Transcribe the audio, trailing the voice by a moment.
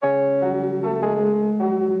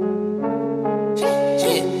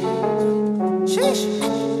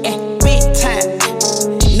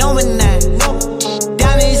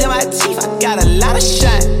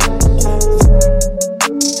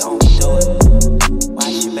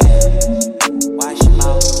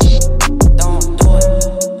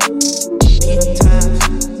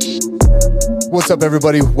up,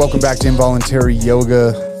 everybody? Welcome back to Involuntary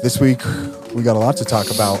Yoga. This week, we got a lot to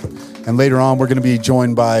talk about. And later on, we're going to be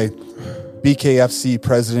joined by BKFC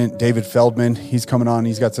president David Feldman. He's coming on.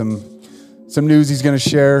 He's got some news he's going to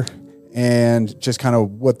share and just kind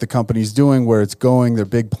of what the company's doing, where it's going, their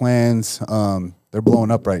big plans. They're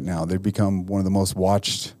blowing up right now. They've become one of the most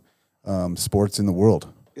watched sports in the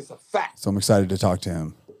world. It's a fact. So I'm excited to talk to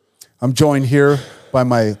him. I'm joined here by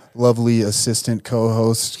my lovely assistant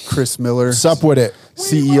co-host, Chris Miller. What's up with it?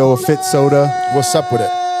 CEO of Fit Soda. What's up with it?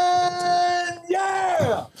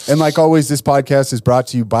 Yeah. And like always, this podcast is brought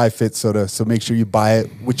to you by Fit Soda. So make sure you buy it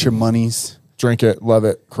with your monies. Drink it, love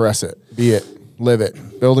it, caress it, be it, live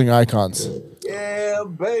it. Building icons. Yeah,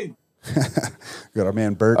 baby. We got our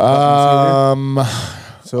man Bert. Our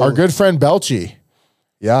good friend Belchy.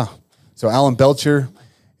 Yeah. So Alan Belcher,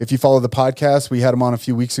 if you follow the podcast, we had him on a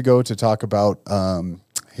few weeks ago to talk about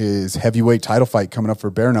his heavyweight title fight coming up for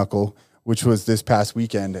bare knuckle, which was this past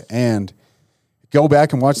weekend. And go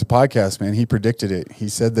back and watch the podcast, man. He predicted it. He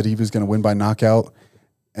said that he was going to win by knockout,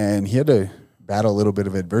 and he had to battle a little bit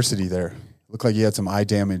of adversity there. Looked like he had some eye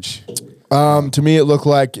damage. To me, it looked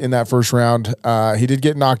like in that first round, he did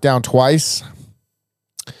get knocked down twice.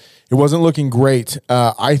 It wasn't looking great.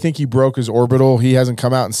 I think he broke his orbital. He hasn't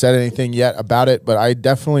come out and said anything yet about it, but I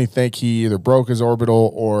definitely think he either broke his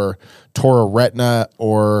orbital or tore a retina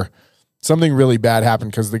or something really bad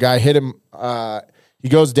happened because the guy hit him. He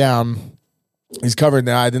goes down. He's covered in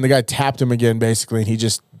the eye. Then the guy tapped him again, basically, and he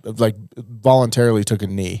just like voluntarily took a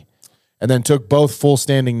knee and then took both full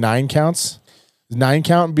standing 9 counts. 9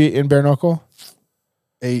 count in bare knuckle?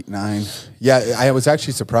 8, 9. Yeah, I was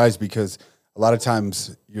actually surprised because a lot of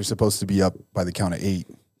times you're supposed to be up by the count of 8,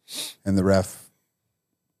 and the ref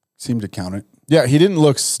seemed to count it. Yeah, he didn't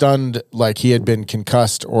look stunned like he had been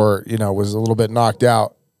concussed or, was a little bit knocked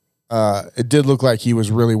out. It did look like he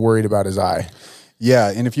was really worried about his eye.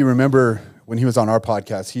 Yeah, and if you remember when he was on our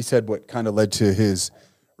podcast, he said what kind of led to his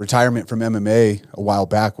retirement from MMA a while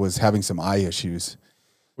back was having some eye issues.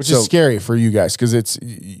 Which is scary for you guys because it's,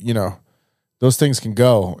 those things can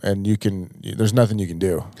go and there's nothing you can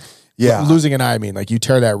do. Yeah. Losing an eye, like you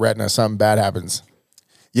tear that retina, something bad happens.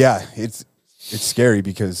 Yeah, it's scary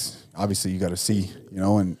because obviously you got to see,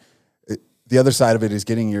 and the other side of it is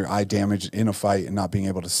getting your eye damaged in a fight and not being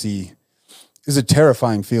able to see is a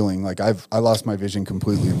terrifying feeling. Like I lost my vision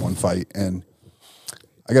completely in one fight, and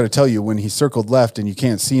I got to tell you, when he circled left and you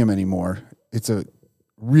can't see him anymore, it's a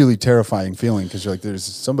really terrifying feeling because you're like, there's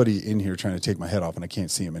somebody in here trying to take my head off and I can't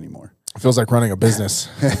see him anymore. It feels like running a business.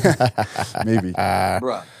 Maybe.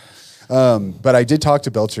 Bruh. But I did talk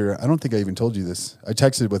to Belcher. I don't think I even told you this. I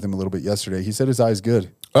texted with him a little bit yesterday. He said his eye's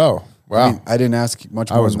good. Oh, wow. I didn't ask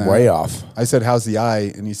much more I was than that. way off. I said, how's the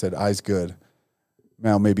eye? And he said, eye's good.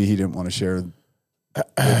 Now, maybe he didn't want to share if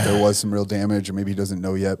there was some real damage, or maybe he doesn't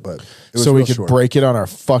know yet, but it was so we real could short. break it on our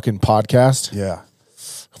fucking podcast? Yeah.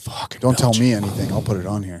 Fucking Don't tell me anything. I'll put it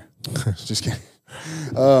on here. Just kidding.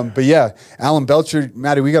 But yeah, Alan Belcher.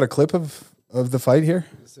 Maddie, we got a clip of the fight here?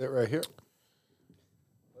 That's it right here.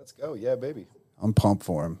 Let's go. Yeah, baby. I'm pumped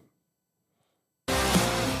for him.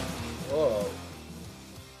 Whoa.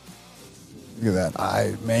 Look at that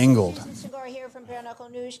eye mangled. Cigar here from Bare Knuckle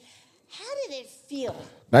News. How did it feel?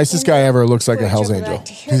 Nicest guy ever. Looks like a Hell's Angel.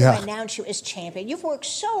 To hear them announce you as champion. You've worked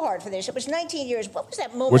so hard for this. It was 19 years. What was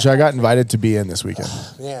that moment? Which I got invited to be in this weekend.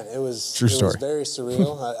 Man, it was True story. It was very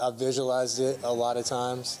surreal. I visualized it a lot of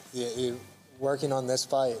times. Working on this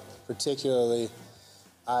fight, particularly,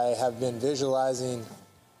 I have been visualizing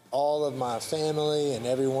all of my family and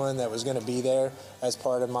everyone that was going to be there as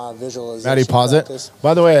part of my visualization. Maddie, pause practice. it.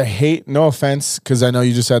 By the way, I hate, no offense, because I know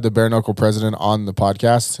you just had the bare knuckle president on the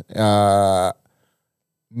podcast.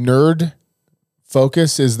 Nerd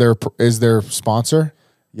Focus is their sponsor.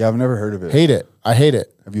 Yeah, I've never heard of it. Hate it. I hate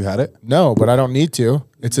it. Have you had it? No, but I don't need to.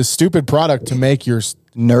 It's a stupid product to make your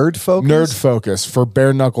Nerd Focus? Nerd Focus for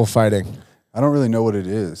bare knuckle fighting. I don't really know what it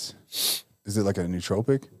is. Is it like a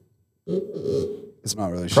nootropic? It's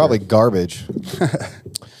not really Probably sure. garbage.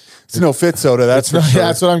 It's no Fit Soda, that's for sure. Yeah,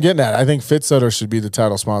 that's what I'm getting at. I think Fit Soda should be the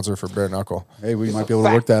title sponsor for bare knuckle. Hey, we might be able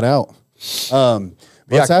to work that out.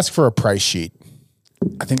 Let's ask for a price sheet.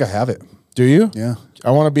 I think I have it. Do you? Yeah.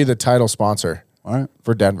 I want to be the title sponsor All right.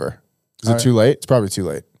 for Denver. Is All it too late? It's probably too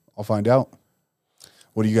late. I'll find out.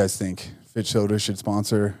 What do you guys think? Fit Soda should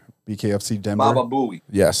sponsor BKFC Denver? Baba Booey.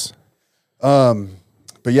 Yes.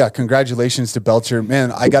 But yeah, congratulations to Belcher.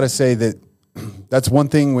 Man, I got to say that that's one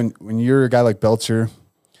thing when you're a guy like Belcher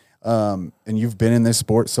and you've been in this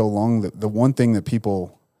sport so long, the one thing that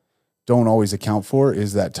people don't always account for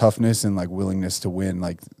is that toughness and like willingness to win.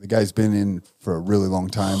 Like the guy's been in for a really long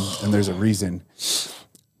time and there's a reason.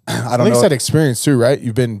 I I don't think know. it's that experience too, right?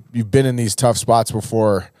 You've been in these tough spots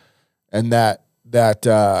before, and that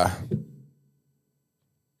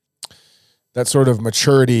sort of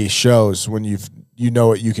maturity shows when you know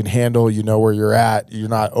what you can handle, you know where you're at, you're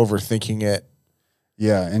not overthinking it.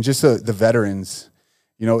 Yeah, and just the veterans,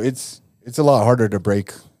 you know, it's a lot harder to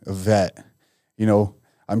break a vet. You know,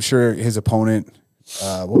 I'm sure his opponent,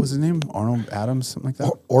 what was his name? Arnold Adams, something like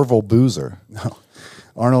that. Orville Boozer. No,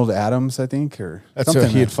 Arnold Adams, I think, or That's something.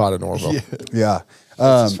 who he had fought in Orville. Yeah.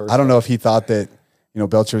 his first I don't know if he thought that, you know,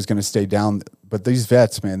 Belcher was going to stay down, but these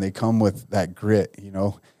vets, man, they come with that grit, you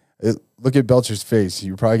know. Look at Belcher's face.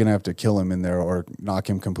 You're probably going to have to kill him in there or knock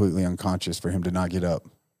him completely unconscious for him to not get up.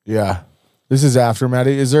 Yeah. This is after,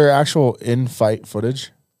 Matty. Is there actual in-fight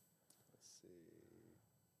footage?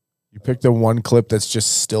 You picked the one clip that's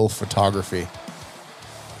just still photography.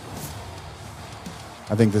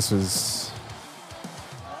 I think this was...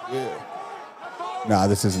 Nah,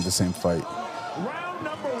 this isn't the same fight.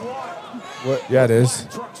 What? Yeah, it is.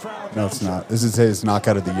 No, it's not. This is his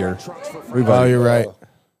knockout of the year. Oh, you're right.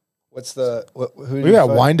 What's the who? Did Look you at that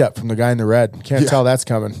fight? wind up from the guy in the red. Can't tell that's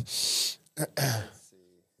coming.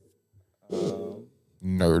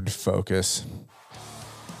 Nerd focus.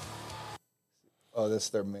 Oh, this is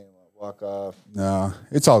their main one. Walk off. No,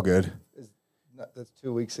 it's all good. That's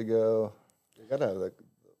 2 weeks ago. They gotta have the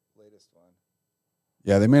latest one.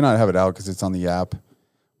 Yeah, they may not have it out because it's on the app.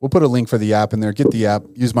 We'll put a link for the app in there. Get the app.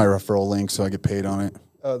 Use my referral link so I get paid on it.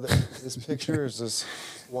 Oh, this picture is this.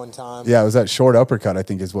 One time. Yeah, it was that short uppercut, I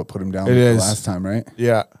think, is what put him down It the is. last time, right?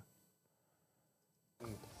 Yeah.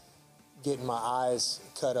 Getting my eyes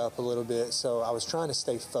cut up a little bit, so I was trying to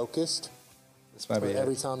stay focused. This might be But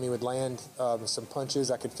every it. time he would land some punches,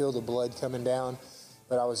 I could feel the blood coming down.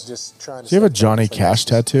 But I was just trying to. Do you have a stay Johnny focused. Cash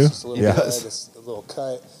tattoo? Just a little Yes. blood, just a little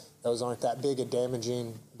cut. Those aren't that big of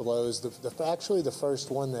damaging blows. Actually, the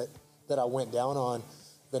first one that I went down on,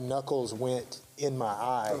 the knuckles went in my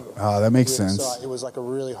eye. Oh, that makes So sense. it was like a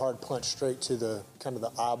really hard punch straight to the kind of the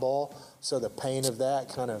eyeball. So the pain of that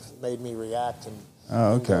kind of made me react and go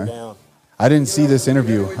okay. down. I didn't see this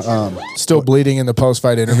interview. Still bleeding in the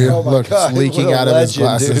post-fight interview. Look, God, it's leaking what a out of his legend,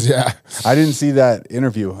 glasses. dude. Yeah. I didn't see that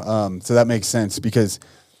interview. So that makes sense because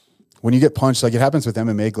when you get punched, like it happens with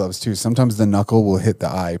MMA gloves too, sometimes the knuckle will hit the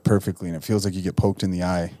eye perfectly and it feels like you get poked in the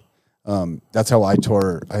eye. That's how I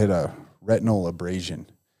had a retinal abrasion,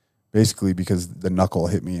 basically because the knuckle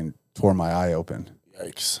hit me and tore my eye open.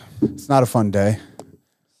 Yikes. It's not a fun day,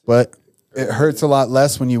 but it hurts a lot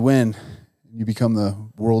less when you win. You become the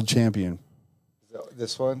world champion.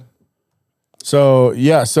 This one. So,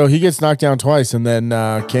 yeah, so he gets knocked down twice and then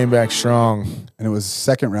came back strong. And it was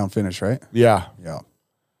second round finish, right? Yeah. Yeah.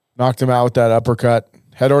 Knocked him out with that uppercut.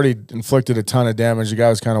 Had already inflicted a ton of damage. The guy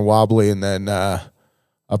was kind of wobbly, and then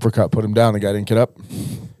uppercut put him down. The guy didn't get up.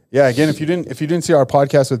 Yeah. Again, if you didn't see our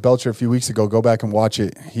podcast with Belcher a few weeks ago, go back and watch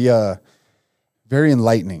it. He very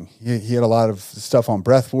enlightening. He had a lot of stuff on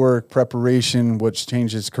breath work, preparation, which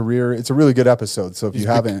changed his career. It's a really good episode. So if you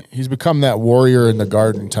haven't, He's become that warrior in the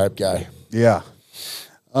garden type guy. yeah.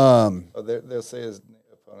 Oh, they'll say his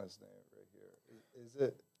opponent's name right here. Is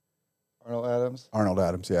it Arnold Adams? Arnold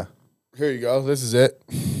Adams. Yeah. Here you go. This is it.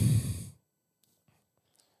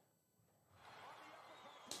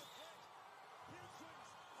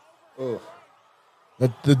 Oh,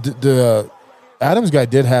 The Adams guy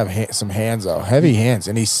did have some hands though, heavy hands,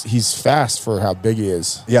 and he's fast for how big he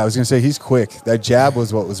is. Yeah. I was going to say he's quick. That jab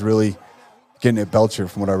was what was really getting at Belcher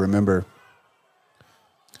from what I remember.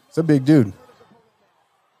 It's a big dude.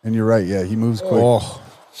 And you're right. Yeah. He moves quick. Oh,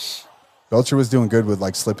 Belcher was doing good with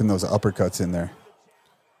like slipping those uppercuts in there.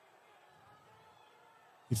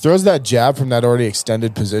 he throws that jab from that already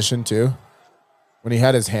extended position too. When he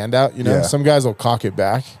had his hand out, you know, Yeah. some guys will cock it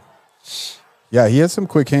back. Yeah. He has some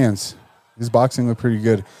quick hands. His boxing looked pretty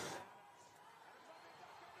good.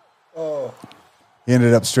 oh, He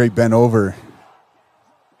ended up straight bent over.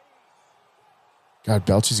 God,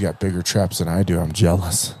 Belcher's got bigger traps than I do. I'm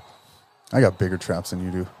jealous. I got bigger traps than you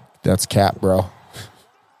do. That's cap, bro.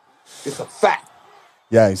 It's a fact.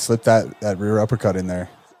 Yeah, he slipped that rear uppercut in there.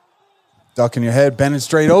 Ducking your head, bending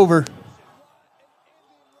straight over.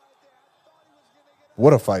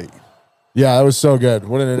 What a fight. Yeah, that was so good.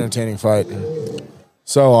 What an entertaining fight.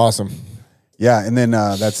 So awesome. Yeah, and then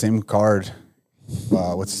that same card,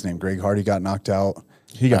 what's his name? Greg Hardy got knocked out.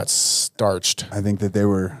 He got starched. I think that they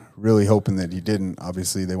were really hoping that he didn't.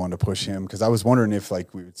 Obviously, they wanted to push him because I was wondering if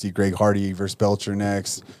like we would see Greg Hardy versus Belcher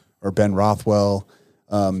next or Ben Rothwell.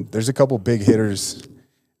 There's a couple big hitters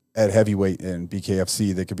at heavyweight in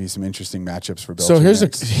BKFC that could be some interesting matchups for Belcher. So here's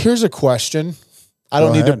next. a question. I don't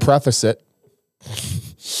Go need ahead. to preface it.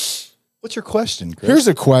 What's your question, Chris? Here's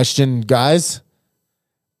a question, guys.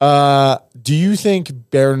 Do you think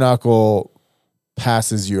bare knuckle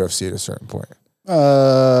passes UFC at a certain point?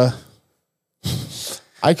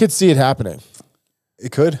 I could see it happening.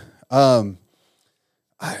 It could.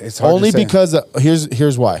 It's hard Only to say. because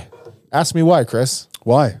here's why. Ask me why, Chris.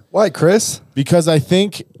 Why? Why, Chris? Because I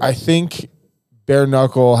think bare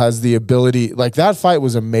knuckle has the ability. Like, that fight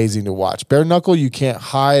was amazing to watch. Bare knuckle, you can't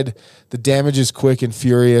hide. The damage is quick and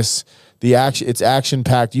furious. It's action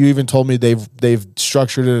packed. You even told me they've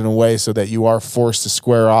structured it in a way so that you are forced to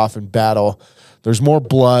square off and battle. There's more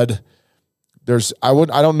blood. I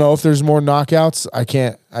don't know if there's more knockouts. I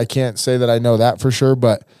can't say that I know that for sure,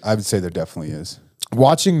 but I would say there definitely is.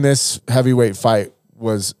 Watching this heavyweight fight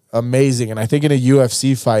was amazing. And I think in a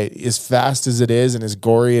UFC fight, as fast as it is and as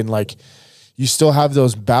gory, and like, you still have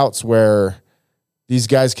those bouts where these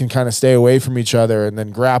guys can kind of stay away from each other and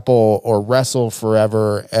then grapple or wrestle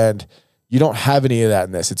forever. And you don't have any of that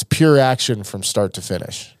in this. It's pure action from start to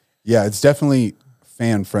finish. Yeah, it's definitely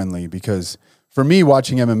fan friendly because for me,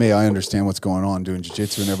 watching MMA, I understand what's going on, doing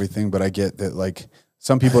jiu-jitsu and everything, but I get that, like,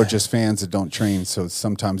 some people are just fans that don't train, so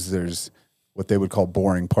sometimes there's what they would call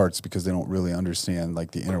boring parts because they don't really understand,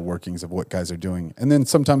 like, the inner workings of what guys are doing. And then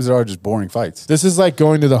sometimes there are just boring fights. This is like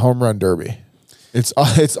going to the home run derby. It's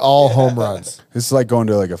all home runs. This is like going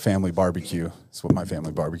to, like, a family barbecue. That's what my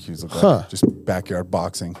family barbecues look like. Just backyard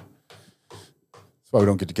boxing. That's why we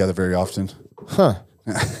don't get together very often.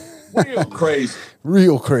 Real crazy.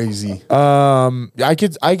 Real crazy. I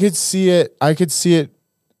could see it. I could see it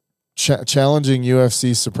challenging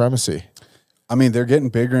UFC supremacy. I mean, they're getting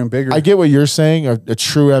bigger and bigger. I get what you're saying. A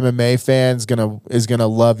true MMA fan is gonna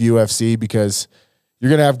love UFC because you're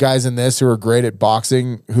gonna have guys in this who are great at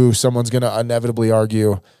boxing, who someone's gonna inevitably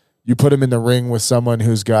argue. You put him in the ring with someone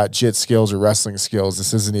who's got jit skills or wrestling skills.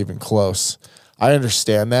 This isn't even close. I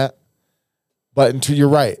understand that, but you're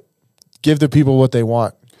right. Give the people what they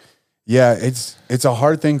want. Yeah, it's a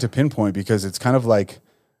hard thing to pinpoint because it's kind of like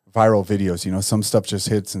viral videos. You know, some stuff just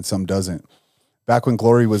hits and some doesn't. Back when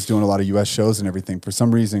Glory was doing a lot of U.S. shows and everything, for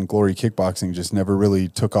some reason, Glory kickboxing just never really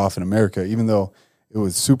took off in America, even though it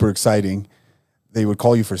was super exciting. They would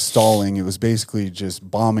call you for stalling. It was basically just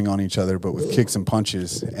bombing on each other, but with kicks and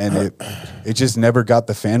punches. And it just never got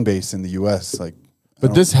the fan base in the U.S.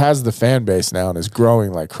 But this has the fan base now and is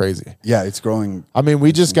growing like crazy. Yeah, it's growing. I mean,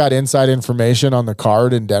 we just got inside information on the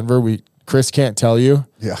card in Denver. Chris can't tell you.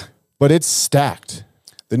 Yeah. But it's stacked.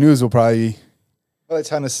 The news will probably... By the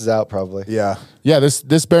time this is out, probably. Yeah. Yeah,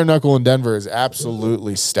 this bare knuckle in Denver is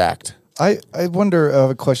absolutely stacked. I wonder,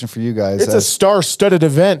 a question for you guys. It's a star-studded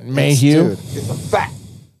event, Mayhew. Dude, it's a fact.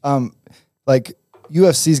 Like,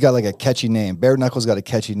 UFC's got like a catchy name. Bare Knuckles got a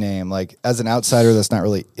catchy name. Like, as an outsider that's not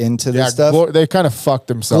really into this stuff. They kind of fucked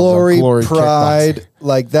themselves. Glory, pride, kickboxing.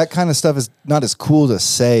 Like, that kind of stuff is not as cool to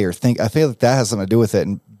say or think. I feel like that has something to do with it.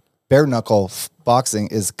 And bare knuckle boxing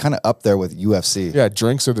is kind of up there with UFC. Yeah,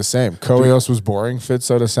 drinks are the same. Koios was boring. Fit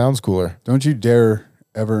soda sounds cooler. Don't you dare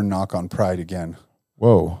ever knock on Pride again.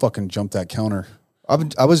 Whoa. Fucking jump that counter.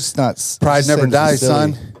 I was just not. Pride never dies,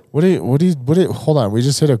 son. What do you, hold on. We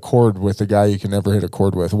just hit a chord with the guy you can never hit a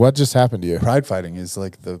chord with. What just happened to you? Pride fighting is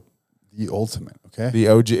like the ultimate, okay? The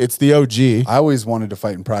OG. It's the OG. I always wanted to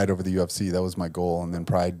fight in Pride over the UFC. That was my goal. And then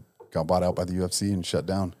Pride got bought out by the UFC and shut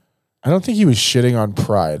down. I don't think he was shitting on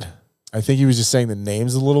Pride. I think he was just saying the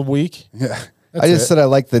name's a little weak. Yeah. I just said I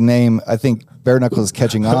like the name. I think bare knuckles is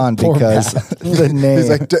catching on because the name. He's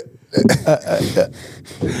like,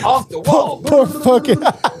 Off the wall. Poor fucking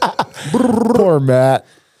poor Matt.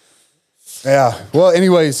 yeah. Well,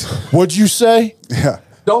 anyways, What'd you say? yeah.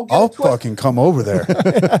 Don't get I'll it twisted. fucking come over there.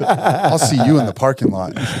 I'll see you in the parking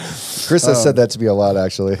lot. Chris has said that to me a lot,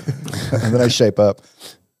 actually. And then I shape up.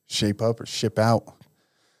 Shape up or ship out.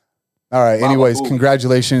 All right. Anyways,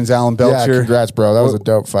 congratulations, Alan Yeah, Belcher. congrats, bro. That was a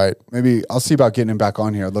dope fight. Maybe I'll see about getting him back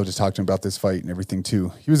on here. I'd love to talk to him about this fight and everything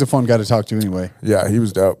too. He was a fun guy to talk to anyway. Yeah, he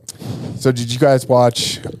was dope. So did you guys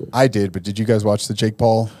watch? I did, but did you guys watch the Jake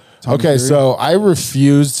Paul? Tommy Okay, Fury? so I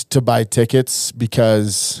refused to buy tickets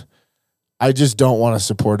because I just don't want to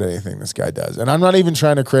support anything this guy does. And I'm not even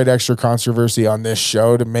trying to create extra controversy on this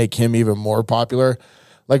show to make him even more popular.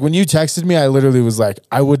 Like when you texted me, I literally was like,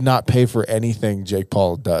 I would not pay for anything Jake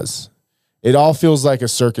Paul does. It all feels like a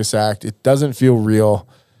circus act. It doesn't feel real.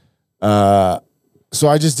 So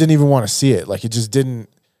I just didn't even want to see it. Like it just didn't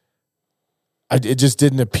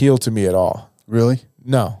appeal to me at all. Really?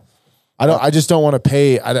 No. I just don't want to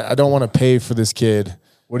pay. I don't want to pay for this kid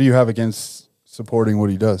What do you have against supporting what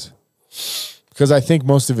he does? because I think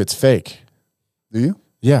most of it's fake. Do you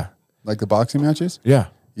Yeah. like the boxing matches? Yeah.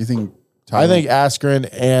 You think? I think Askren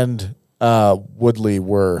and Woodley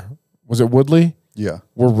were Was it Woodley? Yeah.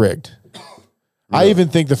 Were rigged. I even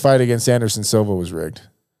think the fight against Anderson Silva was rigged.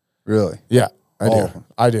 Really? Yeah, I All do. of them.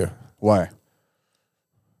 I do. Why?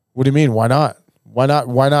 What do you mean? Why not? Why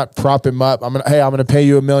not prop him up? I'm gonna pay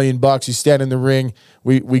you $1 million. You stand in the ring.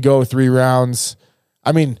 We go 3 rounds.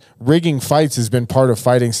 I mean, rigging fights has been part of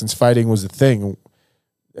fighting since fighting was a thing.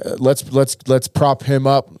 Let's prop him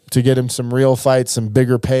up to get him some real fights, some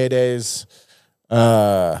bigger paydays.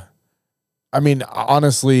 I mean,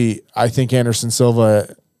 honestly, I think Anderson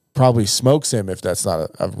Silva probably smokes him if that's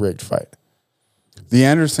not a rigged fight. The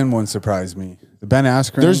Anderson one surprised me. The Ben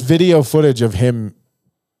Askren. There's video footage of him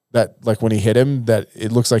that, like, when he hit him, that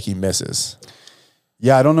it looks like he misses.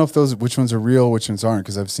 Yeah, I don't know which ones are real, which ones aren't,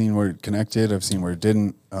 because I've seen where it connected. I've seen where it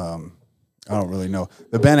didn't. I don't really know.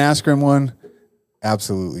 The Ben Askren one,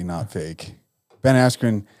 absolutely not fake. Ben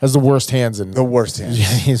Askren has the worst hands in the worst hands. Yeah,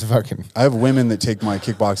 he's fucking. I have women that take my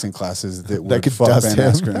kickboxing classes that would could fuck dust Ben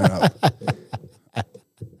him. Askren up.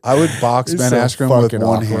 I would box Ben Askren with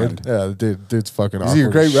one hand. Yeah, dude's fucking awkward. Is he a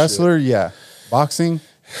great as wrestler? Yeah. Boxing?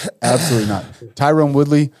 Absolutely not. Tyrone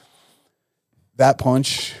Woodley, that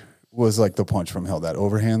punch was like the punch from hell. That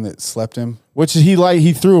overhand that slept him. Which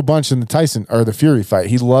he threw a bunch in the Tyson or the Fury fight.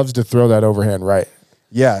 He loves to throw that overhand right.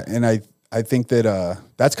 Yeah, and I think that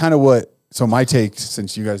that's kind of what. So my take,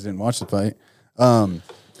 since you guys didn't watch the fight,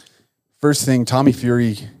 first thing, Tommy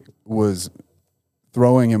Fury was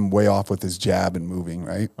throwing him way off with his jab and moving,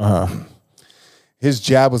 right? His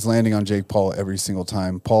jab was landing on Jake Paul every single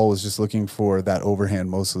time. Paul was just looking for that overhand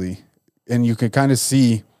mostly. And you could kind of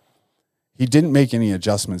see he didn't make any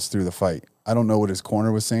adjustments through the fight. I don't know what his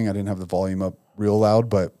corner was saying. I didn't have the volume up real loud,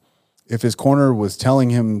 but if his corner was telling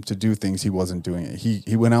him to do things, he wasn't doing it.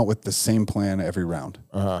 He went out with the same plan every round.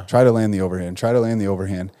 Try to land the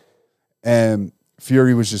overhand. And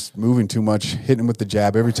Fury was just moving too much, hitting him with the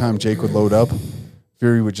jab. Every time Jake would load up,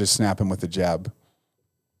 Fury would just snap him with the jab.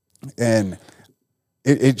 And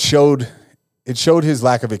it showed his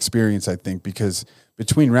lack of experience, I think, because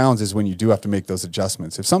between rounds is when you do have to make those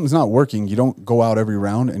adjustments. If something's not working, you don't go out every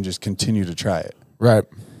round and just continue to try it. Right.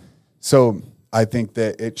 So I think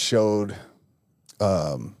that it showed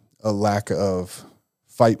a lack of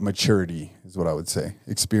fight maturity is what I would say,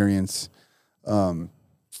 experience. And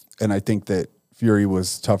I think that Fury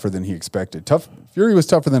was tougher than he expected. Fury was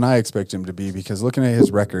tougher than I expected him to be because looking at his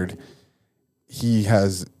record, he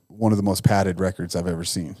has one of the most padded records I've ever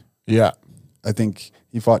seen. Yeah. I think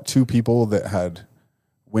he fought 2 people that had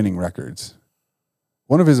winning records.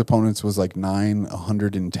 One of his opponents was like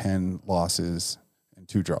 110 losses and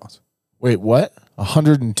 2 draws. Wait, what?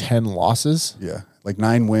 110 losses? Yeah, like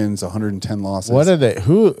 9 wins, 110 losses. What are they?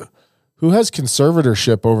 Who has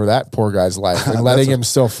conservatorship over that poor guy's life and letting him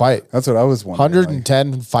still fight? That's what I was wondering.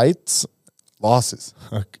 110 fights? Losses.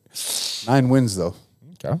 9 wins, though.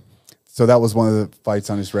 Okay. So that was one of the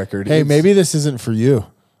fights on his record. Hey, maybe this isn't for you.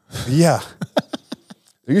 Yeah.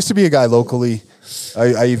 There used to be a guy locally.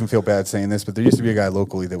 I even feel bad saying this, but there used to be a guy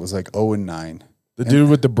locally that was like 0-9. The dude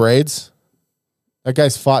with the braids? That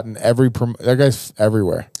guy's fought in that guy's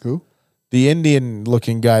everywhere. Who? The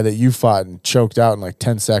Indian-looking guy that you fought and choked out in like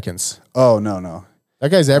 10 seconds. Oh, no.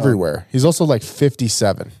 That guy's everywhere. He's also like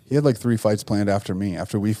 57. He had like 3 fights planned after me.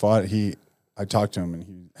 After we fought, I talked to him, and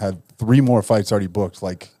he had 3 more fights already booked.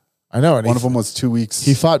 Like, I know. And one of them was 2 weeks.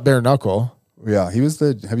 He fought bare knuckle. Yeah, he was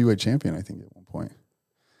the heavyweight champion, I think, at one point.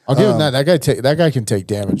 I'll give him that. That guy can take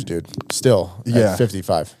damage, dude. Still, at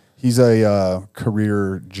 55. He's a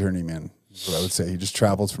career journeyman, is what I would say. He just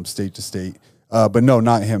travels from state to state. But no,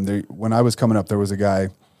 not him. When I was coming up, there was a guy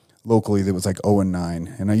locally that was like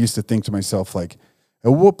 0-9. And I used to think to myself, like,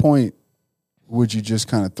 at what point would you just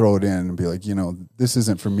kind of throw it in and be like, this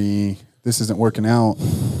isn't for me. This isn't working out.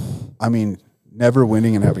 I mean, never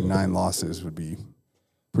winning and having 9 losses would be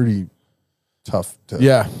pretty tough.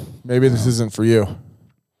 Yeah, maybe this isn't for you.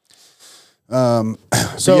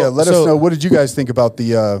 So let us know. What did you guys think about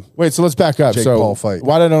the wait? So let's back up. Jake Paul fight?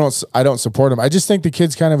 Why I don't support him? I just think the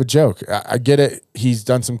kid's kind of a joke. I get it. He's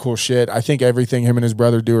done some cool shit. I think everything him and his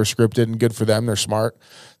brother do are scripted and good for them. They're smart.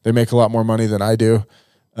 They make a lot more money than I do.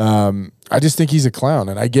 I just think he's a clown,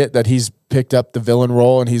 and I get that he's picked up the villain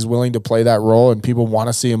role and he's willing to play that role, and people want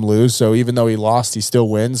to see him lose. So even though he lost, he still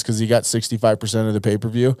wins because he got 65% of the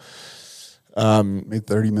pay-per-view. Made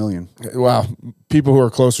 $30 million. Wow. People who are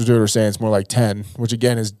closer to it are saying it's more like 10, which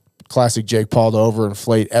again is classic Jake Paul to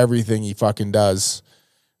overinflate everything he fucking does.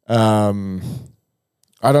 I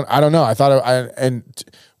don't know. I thought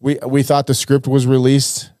we thought the script was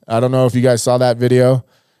released. I don't know if you guys saw that video,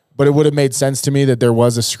 but it would have made sense to me that there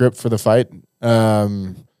was a script for the fight.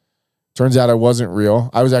 Turns out it wasn't real.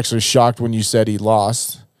 I was actually shocked when you said he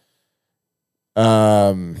lost.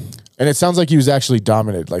 And And it sounds like he was actually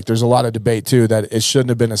dominated. Like there's a lot of debate too that it shouldn't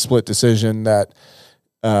have been a split decision. That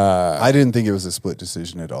I didn't think it was a split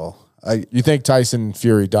decision at all. You think Tyson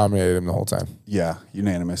Fury dominated him the whole time? Yeah,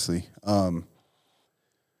 unanimously. I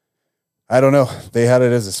don't know. They had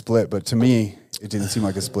it as a split, but to me, it didn't seem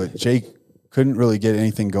like a split. Jake couldn't really get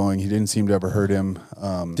anything going. He didn't seem to ever hurt him.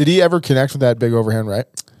 Did he ever connect with that big overhand right?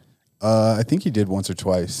 I think he did once or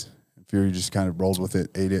twice. Fury just kind of rolled with it,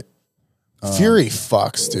 ate it. Fury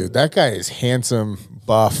fucks, dude. That guy is handsome,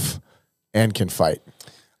 buff, and can fight.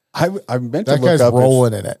 I meant to That look guy's up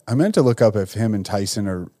rolling in it. I meant to look up if him and Tyson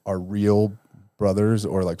are real brothers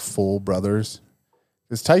or like full brothers.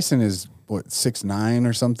 Because Tyson is what 6'9"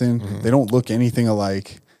 or something. They don't look anything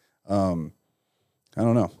alike. I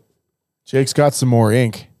don't know. Jake's got some more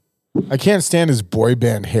ink. I can't stand his boy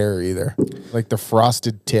band hair either, like the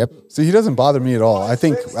frosted tip. See, he doesn't bother me at all. I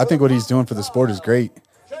think what he's doing for the sport is great.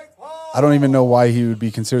 I don't even know why he would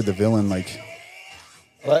be considered the villain. Like,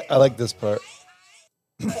 I like this part.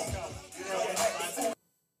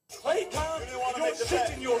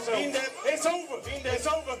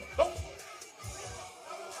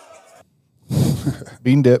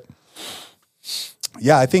 Bean dip.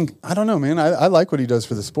 yeah, I don't know, man. I like what he does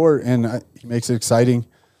for the sport, and he makes it exciting.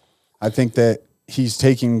 I think that he's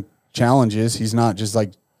taking challenges. He's not just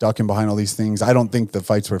like ducking behind all these things. I don't think the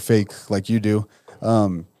fights were fake like you do.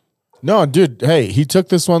 No, dude. Hey, he took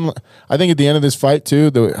this one. I think at the end of this fight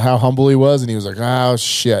too, how humble he was, and he was like, "Oh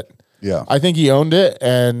shit." Yeah, I think he owned it,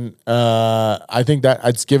 and I think that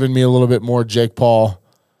it's given me a little bit more Jake Paul.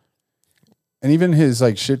 and even his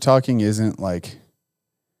like shit talking isn't like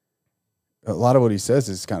a lot of what he says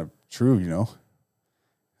is kind of true. You know,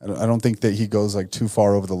 I don't think that he goes like too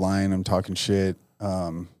far over the line. I'm talking shit,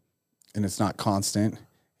 and it's not constant.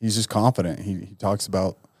 He's just confident. He talks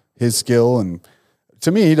about his skill, and to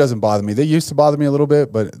me, he doesn't bother me. They used to bother me a little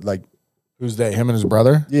bit, but like, Who's they? Him and his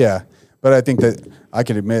brother? yeah. But I think that I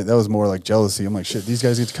can admit that was more like jealousy. I'm like, shit, these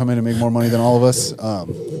guys get to come in and make more money than all of us.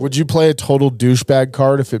 Would you play a total douchebag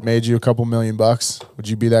card if it made you a couple $1,000,000? Would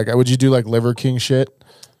you be that guy? Would you do like Liver King shit?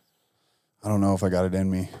 I don't know if I got it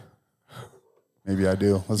in me. Maybe I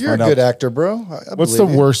do. Let's You're a find good out. actor, bro. I What's the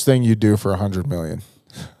believe you. worst thing you do for $100 million?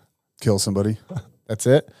 Kill somebody. That's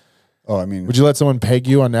it. Oh, I mean, Would you let someone peg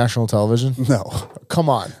you on national television? no. Come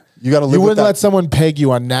on. You got to live You with wouldn't that. let someone peg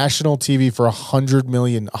you on national TV for $100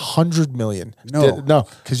 million. $100 million. No,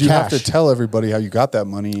 because you have to cash. tell everybody how you got that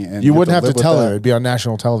money, and You wouldn't have to live with tell that. her. It'd be on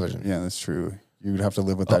national television. Yeah, that's true. You would have to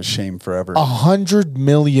live with that shame forever. $100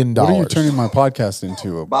 million. What are you turning my podcast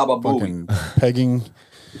into? A Baba fucking pegging?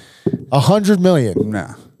 $100 million.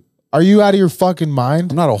 Nah, Are you out of your fucking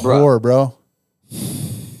mind? I'm not a whore, bro.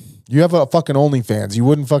 You have a fucking OnlyFans. You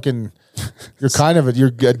wouldn't fucking. You're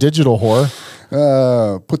a digital whore.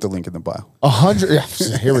 Put the link in the bio. 100.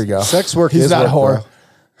 Yeah, here we go. Sex work He's is not a work, whore.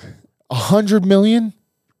 bro. $100 million.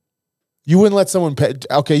 You wouldn't let someone pay.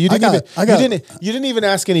 Okay, you didn't you didn't even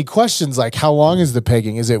ask any questions like how long is the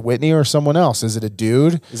pegging? Is it Whitney or someone else? Is it a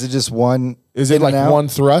dude? Is it just one? Is it in like and out? one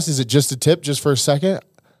thrust? Is it just a tip just for a second?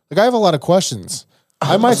 Like I have a lot of questions.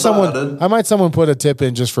 I might someone put a tip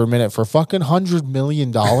in just for a minute for fucking $100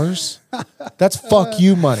 million. That's fuck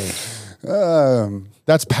you money.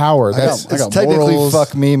 That's power. That's I It's got technically morals.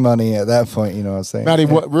 fuck me money at that point. You know what I'm saying? Maddie.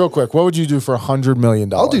 Real quick, what would you do for $100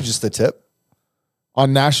 million? I'll do just the tip.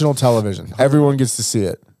 on national television. Everyone gets to see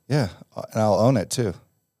it. Yeah, and I'll own it too.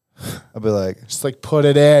 I'll be like, Just like put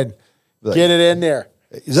it in, Like- get it in there.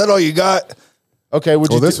 is that all you got? Okay. Would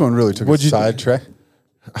Well, you? this one really took a would you- sidetrack.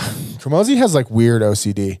 Kamosi has like weird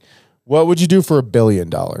OCD. What would you do for $1 billion?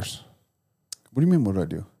 What do you mean? What do I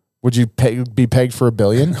do? Would you be pegged for $1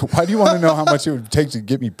 billion? Why do you want to know how much it would take to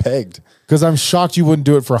get me pegged? Because I'm shocked you wouldn't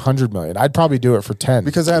do it for $100 million. I'd probably do it for 10.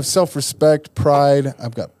 Because I have self-respect, pride.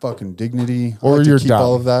 I've got fucking dignity. I or like to you're keep dumb.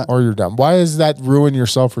 all of that. Or you're dumb. Why does that ruin your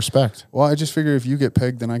self-respect? Well, I just figure if you get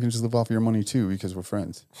pegged, then I can just live off your money too because we're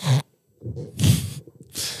friends.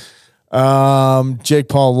 Jake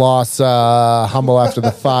Paul lost humble after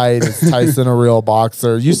the fight. Is Tyson a real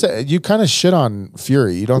boxer? You said you kind of shit on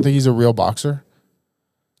Fury. You don't think he's a real boxer?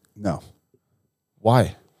 No.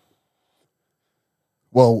 Why?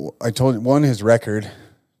 Well, I told you, one, his record.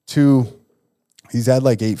 Two, he's had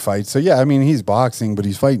like 8 fights. So, yeah, I mean, he's boxing, but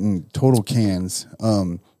he's fighting total cans.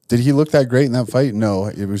 Did he look that great in that fight? No,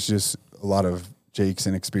 it was just a lot of Jake's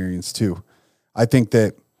inexperience, too. I think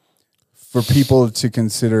that for people to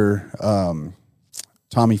consider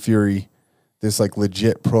Tommy Fury this like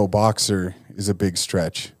legit pro boxer is a big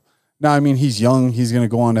stretch. Now, I mean, he's young. He's going to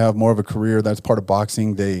go on to have more of a career. That's part of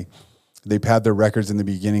boxing. They pad their records in the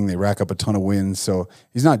beginning. They rack up a ton of wins. So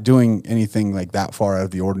he's not doing anything like that far out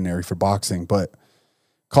of the ordinary for boxing. But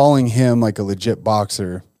calling him like a legit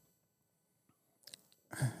boxer,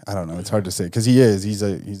 I don't know. It's hard to say because he is. He's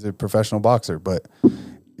a professional boxer, but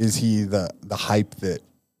is he the hype that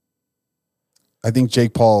I think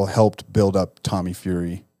Jake Paul helped build up Tommy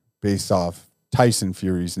Fury based off Tyson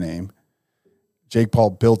Fury's name? Jake Paul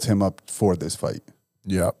built him up for this fight.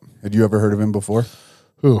 Yep. Had you ever heard of him before?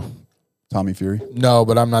 Who? Tommy Fury? No,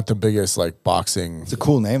 but I'm not the biggest like boxing. It's a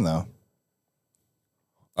cool name though.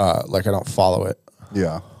 Like I don't follow it.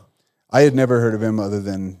 Yeah. I had never heard of him other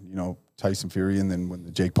than, Tyson Fury and then when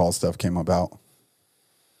the Jake Paul stuff came about.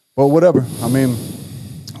 But whatever. I mean,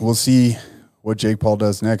 we'll see what Jake Paul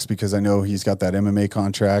does next because I know he's got that MMA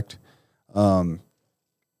contract. Yeah,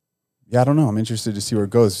 I don't know. I'm interested to see where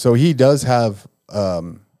it goes. So he does have a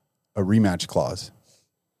rematch clause.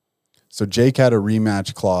 So Jake had a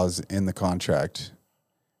rematch clause in the contract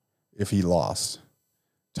if he lost.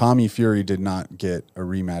 Tommy Fury did not get a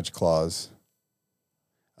rematch clause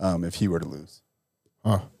if he were to lose.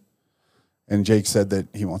 Huh. And Jake said that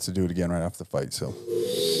he wants to do it again right after the fight. So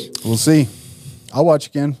we'll see. I'll watch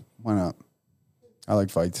again. Why not? I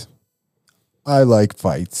like fights.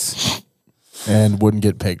 And wouldn't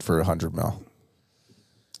get paid for $100 million.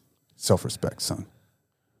 Self-respect, son.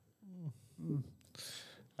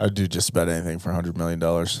 I'd do just about anything for $100 million.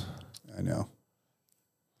 I know.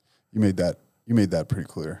 You made that pretty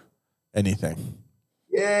clear. Anything.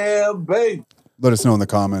 Yeah, babe. Let us know in the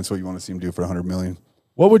comments what you want to see him do for $100 million.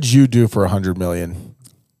 What would you do for $100 million?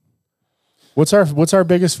 What's our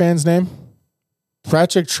biggest fan's name?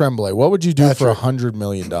 Patrick Tremblay. What would you do for $100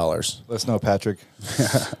 million? Let us know, Patrick.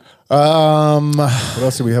 What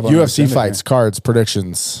else do we have on our UFC agenda fights, here? cards,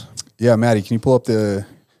 predictions. Yeah, Maddie, can you pull up the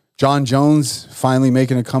John Jones finally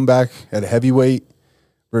making a comeback at heavyweight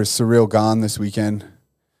versus Cyril Gane this weekend?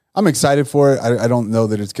 I'm excited for it. I don't know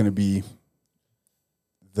that it's going to be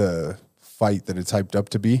the fight that it's hyped up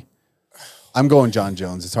to be. I'm going John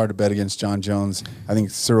Jones. It's hard to bet against John Jones. I think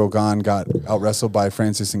Cyril Gane got out-wrestled by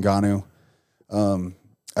Francis Ngannou.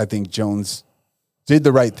 I think Jones did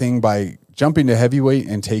the right thing by jumping to heavyweight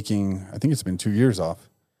and taking, I think it's been 2 years off.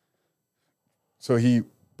 So he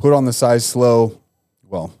put on the size slow.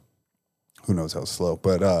 Well, who knows how slow,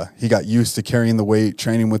 but he got used to carrying the weight,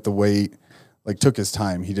 training with the weight, like took his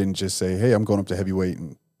time. He didn't just say, hey, I'm going up to heavyweight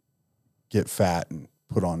and get fat and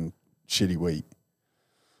put on shitty weight.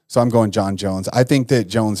 So I'm going John Jones. I think that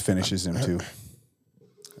Jones finishes him too.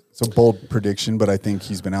 It's a bold prediction, but I think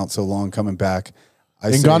he's been out so long coming back.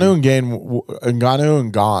 Ngannou and Gane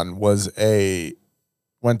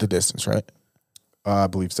went the distance, right? I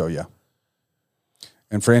believe so, yeah.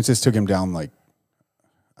 And Francis took him down I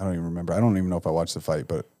don't even remember. I don't even know if I watched the fight,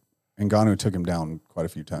 but Ngannou took him down quite a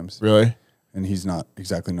few times. Really? And he's not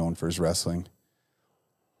exactly known for his wrestling.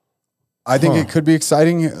 I think it could be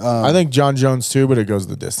exciting. I think John Jones too, but it goes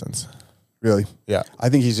the distance. Really? Yeah. I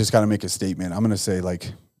think he's just got to make a statement. I'm going to say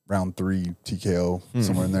round 3 TKO,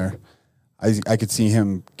 somewhere in there. I could see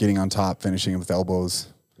him getting on top, finishing him with elbows,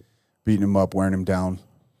 beating him up, wearing him down.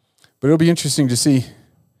 But it'll be interesting to see.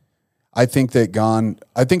 I think that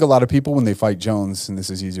I think a lot of people when they fight Jones, and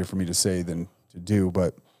this is easier for me to say than to do,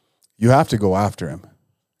 but you have to go after him.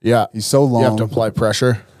 Yeah. He's so long. You have to apply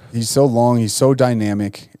pressure. He's so long. He's so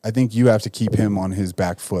dynamic. I think you have to keep him on his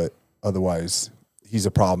back foot. Otherwise, he's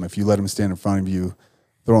a problem. If you let him stand in front of you,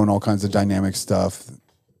 throwing all kinds of dynamic stuff,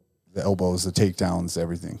 the elbows, the takedowns,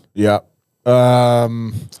 everything. Yeah.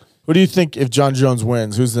 Who do you think if John Jones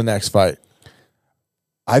wins? Who's the next fight?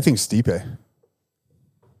 I think Stipe.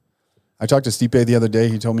 I talked to Stipe the other day.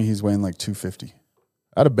 He told me he's weighing 250.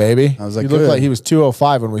 Out of baby. I was like, he looked good. like he was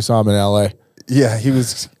 205 when we saw him in LA. Yeah, he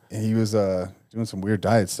was doing some weird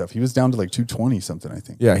diet stuff. He was down to 220 something, I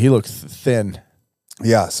think. Yeah, he looked thin.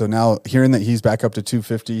 Yeah, so now hearing that he's back up to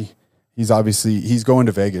 250, he's going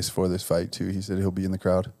to Vegas for this fight too. He said he'll be in the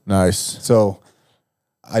crowd. Nice. So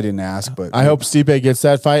I didn't ask, but I hope Stipe gets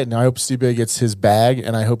that fight, and I hope Stipe gets his bag,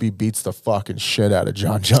 and I hope he beats the fucking shit out of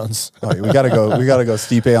John Jones. oh, we gotta go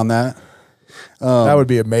Stipe on that. That would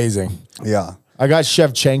be amazing. Yeah. I got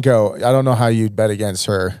Shevchenko. I don't know how you'd bet against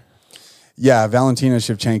her. Yeah, Valentina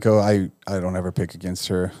Shevchenko, I don't ever pick against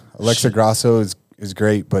her. Alexa Grasso is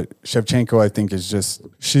great, but Shevchenko I think is just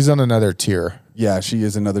She's on another tier. yeah, she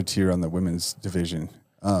is another tier on the women's division.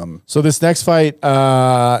 So this next fight,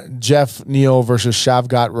 Jeff Neal versus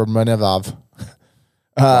Shavkat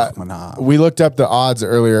Rakhmonov. We looked up the odds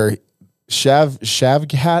earlier.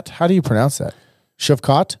 Shavkat, how do you pronounce that?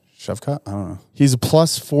 Shavkat? Shavkat? I don't know. He's a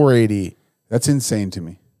plus 480. That's insane to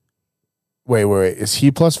me. Wait. Is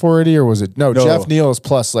he plus 480 or was it? No, Jeff Neal is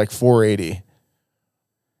plus 480.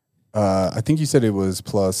 I think you said it was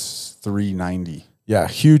plus 390. Yeah,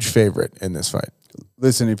 huge favorite in this fight.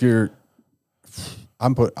 Listen, if you're, I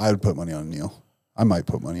would put money on Neal. I might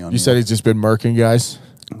put money on. You said he's just been murking guys.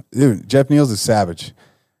 Dude, Jeff Neal's a savage.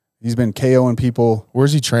 He's been KOing people.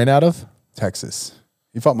 Where's he train out of? Texas.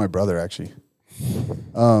 He fought my brother actually.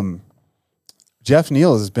 Jeff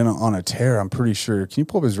Neal has been on a tear. I'm pretty sure. Can you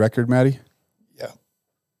pull up his record, Maddie? Yeah.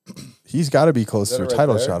 He's got to be close to a it right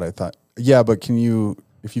title there? shot. I thought. Yeah, but can you?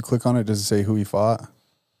 If you click on it, does it say who he fought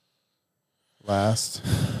last?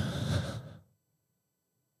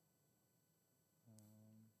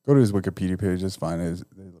 Go to his Wikipedia page. It's fine. The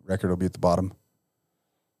record will be at the bottom.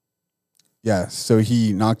 Yeah, so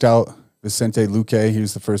he knocked out Vicente Luque. He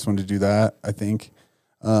was the first one to do that, I think.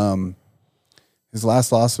 His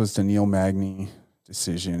last loss was to Neil Magny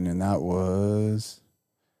decision, and that was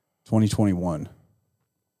 2021.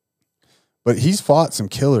 But he's fought some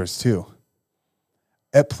killers too.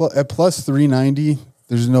 At plus 390,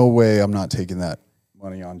 there's no way I'm not taking that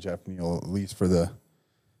money on Jeff Neal, at least for the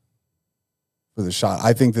shot.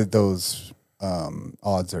 I think that those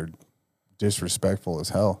odds are disrespectful as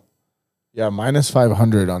hell. Yeah, minus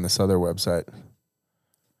 500 on this other website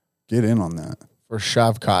Get in on that. for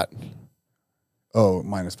Shavkat. Oh,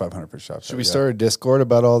 minus 500 for shot. Should we start a Discord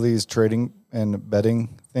about all these trading and betting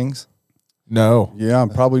things? No. Yeah,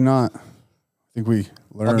 probably not. I think we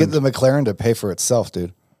learned. I'll get the McLaren to pay for itself,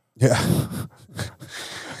 dude. Yeah.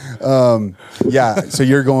 Yeah. So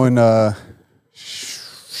you're going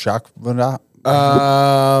shock.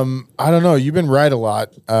 I don't know. You've been right a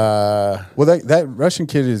lot. Well, that Russian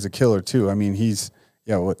kid is a killer too. I mean, he's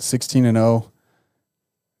 16-0.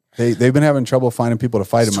 They've been having trouble finding people to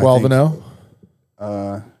fight him. 12-0.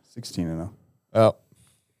 16-0. Oh,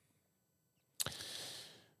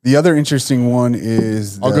 The other interesting one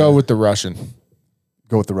is I'll go with the Russian.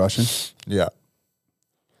 Go with the Russian. Yeah.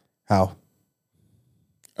 How?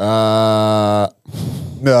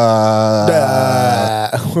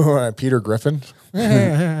 Peter Griffin.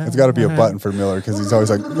 It's got to be a button for Miller because he's always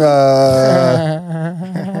like.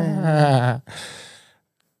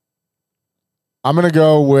 I'm gonna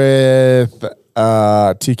go with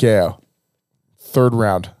TKO. Third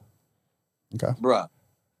round. Okay. Bruh.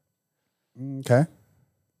 Okay.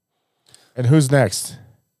 And who's next?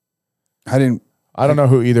 I didn't. I don't know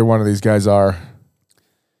who either one of these guys are.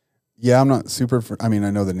 Yeah, I'm not super. I mean, I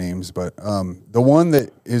know the names, but the one that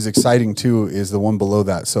is exciting too is the one below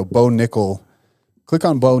that. So Bo Nickel, click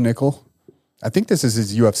on Bo Nickel. I think this is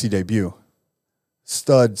his UFC debut.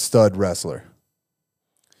 Stud wrestler.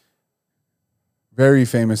 Very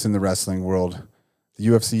famous in the wrestling world. The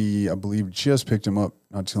UFC, I believe, just picked him up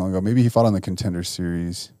not too long ago. Maybe he fought on the Contender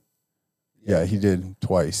Series. Yeah, he did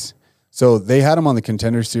twice. So they had him on the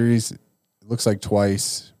Contender Series. It looks like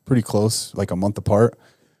twice, pretty close, like a month apart.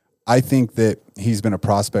 I think that he's been a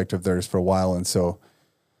prospect of theirs for a while, and so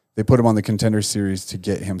they put him on the Contender Series to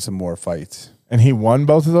get him some more fights. And he won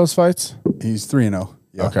both of those fights? He's 3-0.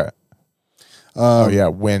 Yeah. Okay. Oh, yeah,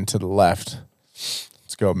 win to the left.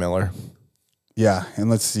 Let's go, Miller. Yeah, and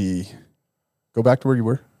let's see. Go back to where you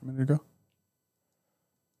were a minute ago.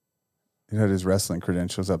 It had his wrestling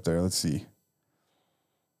credentials up there. Let's see.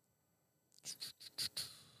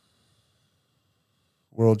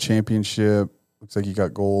 World Championship. Looks like he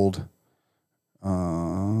got gold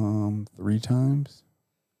 3 times.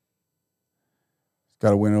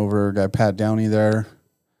 Got a win over guy Pat Downey there.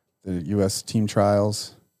 The U.S. team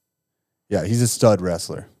trials. Yeah, he's a stud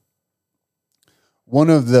wrestler. One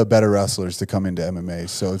of the better wrestlers to come into MMA,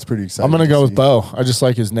 so it's pretty exciting. I'm going to go see. with Bo. I just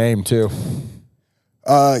like his name, too.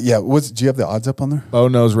 Yeah, do you have the odds up on there? Bo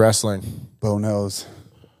knows wrestling. Bo knows.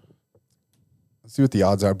 Let's see what the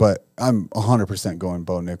odds are, but I'm 100% going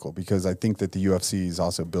Bo Nickel because I think that the UFC is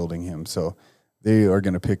also building him, so they are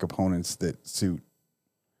going to pick opponents that suit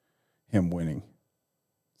him winning.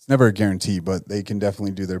 It's never a guarantee, but they can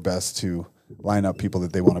definitely do their best to line up people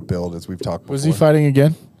that they want to build, as we've talked before. Was he fighting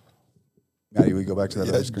again? Maddie, we go back to that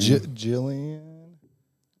other screen.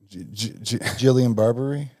 Jillian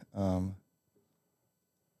Barbary.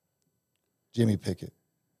 Jamie Pickett.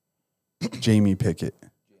 Jamie Pickett.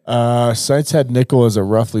 Sites had Nickel as a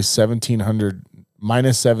roughly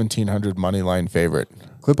minus 1,700 money line favorite.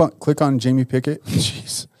 Click on Jamie Pickett.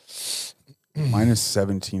 Jeez. Minus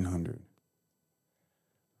 1,700.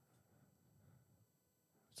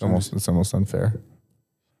 It's almost unfair.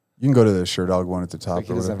 You can go to the Sherdog one at the top. Like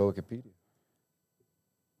he doesn't have a Wikipedia.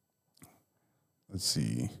 Let's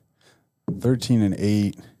see.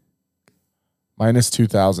 13-8. Minus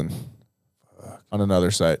 2,000 on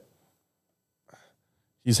another site.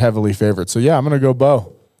 He's heavily favored. So, yeah, I'm going to go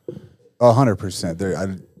Bo.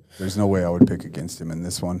 100%. There's no way I would pick against him in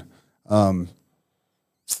this one. Go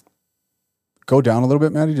down a little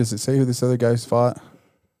bit, Maddie. Does it say who this other guy's fought?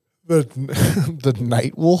 The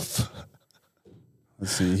Night Wolf.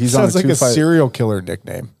 Let's see. He's Sounds on like a serial killer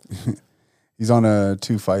nickname. He's on a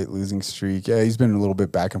 2-fight losing streak. Yeah, he's been a little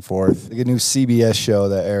bit back and forth. Like a new CBS show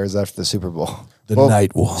that airs after the Super Bowl. The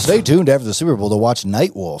Night Wolf. Stay tuned after the Super Bowl to watch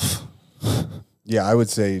Night Wolf. Yeah, I would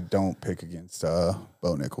say don't pick against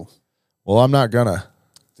Bo Nickel. Well, I'm not gonna.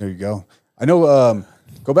 There you go. I know.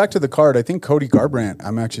 Go back to the card. I think Cody Garbrandt,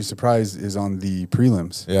 I'm actually surprised, is on the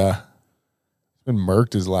prelims. Yeah. He's been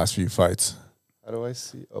murked his last few fights. How do I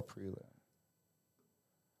see a prelim?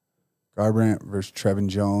 Garbrandt versus Trevin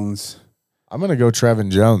Jones. I'm gonna go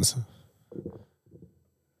Trevin Jones.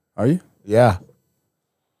 Are you? Yeah.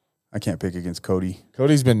 I can't pick against Cody.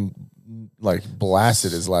 Cody's been like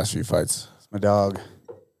blasted his last few fights. It's my dog.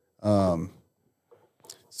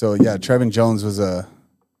 So yeah, Trevin Jones was a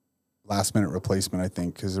last-minute replacement, I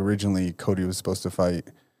think, because originally Cody was supposed to fight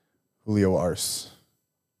Julio Arce.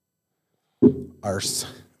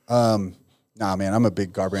 Nah, man, I'm a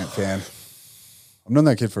big Garbrandt fan. I've known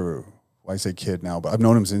that kid for, well, I say kid now, but I've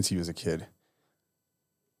known him since he was a kid.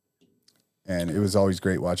 And it was always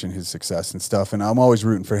great watching his success and stuff, and I'm always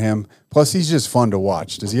rooting for him. Plus, he's just fun to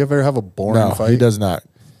watch. Does he ever have a boring fight? No, he does not.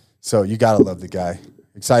 So you got to love the guy.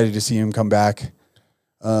 Excited to see him come back.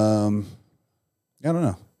 I don't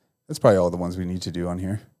know. That's probably all the ones we need to do on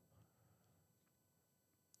here.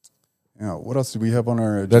 Yeah. What else do we have on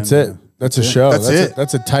our agenda? That's it. That's a show. That's it.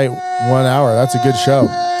 That's a tight 1 hour. That's a good show.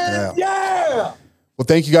 Yeah. Well,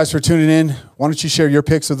 thank you guys for tuning in. Why don't you share your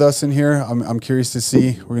picks with us in here? I'm curious to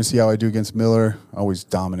see. We're gonna see how I do against Miller. I always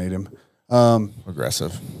dominate him.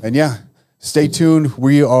 Aggressive. And yeah, stay tuned.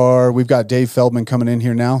 We've got Dave Feldman coming in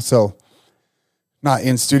here now. So not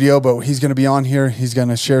in studio, but he's going to be on here. He's going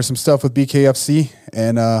to share some stuff with BKFC,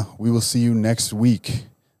 and we will see you next week.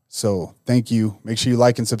 So thank you. Make sure you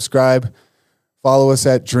like and subscribe. Follow us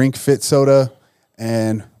at Drink Fit Soda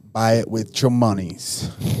and buy it with your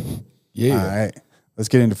monies. Yeah. All right. Let's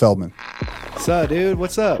get into Feldman. What's up, dude?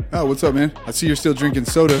 What's up? Oh, what's up, man? I see you're still drinking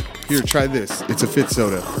soda. Here, try this. It's a Fit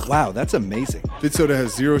Soda. Wow, that's amazing. Fit Soda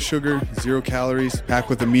has 0 sugar, 0 calories, packed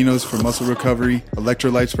with aminos for muscle recovery,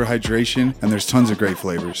 electrolytes for hydration, and there's tons of great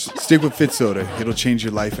flavors. Stick with Fit Soda. It'll change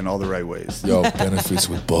your life in all the right ways. Yo, benefits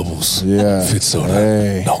with bubbles. Yeah. Fit soda.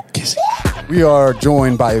 Hey. No kissing. We are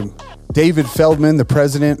joined by David Feldman, the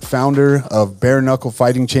president, founder of Bare Knuckle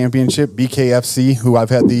Fighting Championship, BKFC, who I've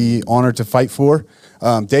had the honor to fight for.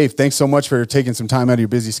 Dave, thanks so much for taking some time out of your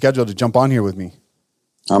busy schedule to jump on here with me.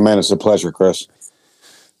 Oh, man, it's a pleasure, Chris.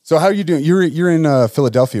 So how are you doing? You're in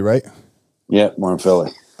Philadelphia, right? Yeah, we're in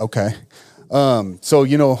Philly. Okay. So,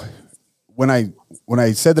 you know, when I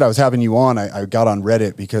said that I was having you on, I got on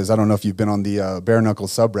Reddit because I don't know if you've been on the Bare Knuckle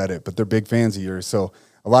subreddit, but they're big fans of yours. So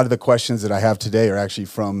a lot of the questions that I have today are actually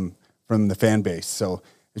from the fan base. So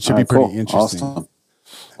it should be pretty interesting.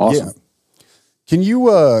 Awesome. Yeah. Can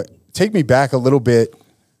you take me back a little bit?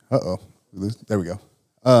 There we go.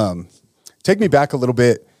 Take me back a little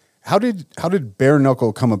bit. How did Bare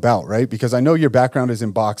Knuckle come about, right? Because I know your background is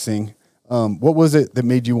in boxing. What was it that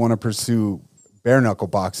made you want to pursue Bare Knuckle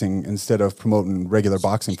boxing instead of promoting regular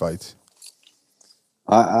boxing fights?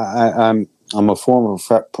 I'm a former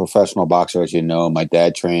professional boxer, as you know. My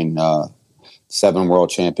dad trained 7 world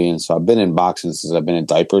champions. So I've been in boxing since I've been in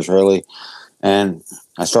diapers, really. And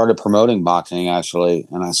I started promoting boxing, actually,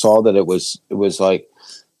 and I saw that it was like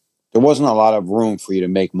there wasn't a lot of room for you to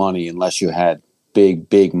make money unless you had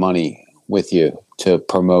big money with you to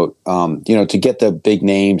promote, to get the big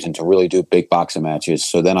names and to really do big boxing matches.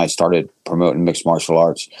 So then I started promoting mixed martial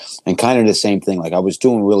arts, and kind of the same thing. Like I was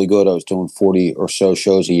doing really good. I was doing 40 or so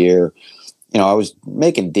shows a year. I was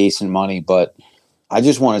making decent money, but I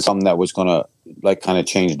just wanted something that was going to like kind of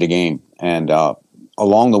change the game. And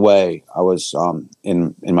along the way, I was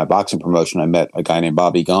in my boxing promotion. I met a guy named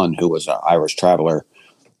Bobby Gunn, who was an Irish traveler.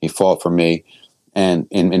 He fought for me, and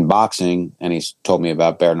in boxing, and he's told me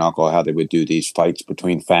about Bare Knuckle, how they would do these fights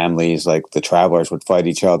between families. Like the travelers would fight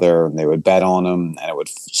each other, and they would bet on them, and it would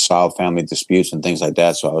solve family disputes and things like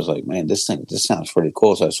that. So I was like, man, this sounds pretty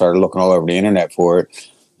cool. So I started looking all over the internet for it.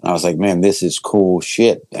 And I was like, man, this is cool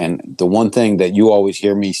shit. And the one thing that you always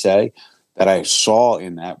hear me say that I saw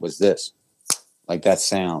in that was this, like that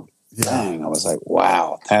sound. Yeah. Dang, I was like,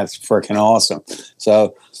 wow, that's freaking awesome.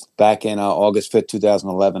 So back in August 5th,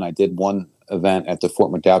 2011, I did one event at the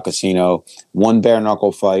Fort McDowell Casino, 1 bare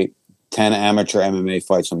knuckle fight, 10 amateur MMA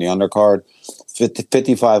fights on the undercard,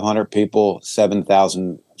 5,500 people,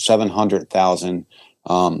 700,000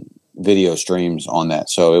 video streams on that.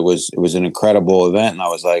 So it was an incredible event, and I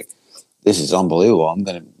was like, this is unbelievable. I'm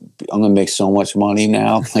gonna make so much money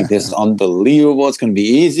now. Like, this is unbelievable. It's gonna be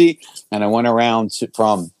easy. And I went around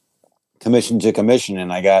from commission to commission,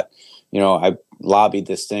 and I got, I lobbied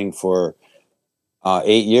this thing for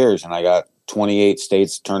 8 years, and I got 28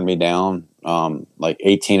 states turned me down. Like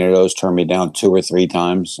 18 of those turned me down 2 or 3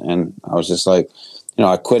 times, and I was just like,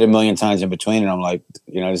 I quit a million times in between, and I'm like,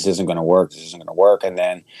 this isn't going to work. This isn't going to work. And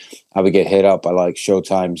then I would get hit up by like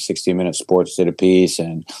Showtime, 60 Minute Sports did a piece,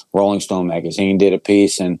 and Rolling Stone magazine did a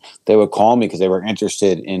piece, and they would call me because they were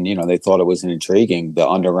interested in, they thought it was intriguing, the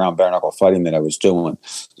underground bare knuckle fighting that I was doing.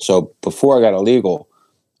 So before I got illegal,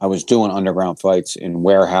 I was doing underground fights in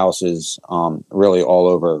warehouses, really all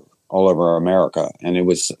over America, and it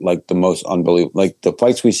was like the most unbelievable. Like the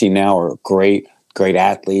fights we see now are great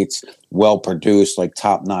athletes, well produced, like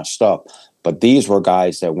top notch stuff. But these were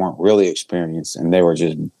guys that weren't really experienced, and they were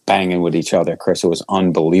just banging with each other. Chris, it was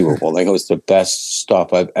unbelievable. Like it was the best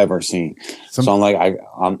stuff I've ever seen. So I'm like,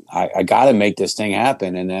 I got to make this thing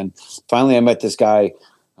happen. And then finally, I met this guy,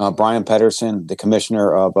 Brian Pedersen, the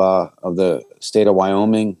commissioner of the state of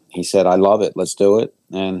Wyoming. He said, "I love it. Let's do it."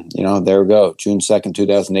 And there we go. June 2nd,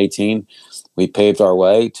 2018, we paved our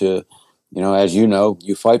way to, as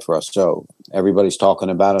you fight for us. So everybody's talking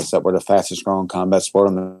about us that we're the fastest growing combat sport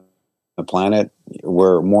on the planet.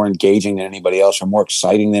 We're more engaging than anybody else. We're more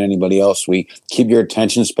exciting than anybody else. We keep your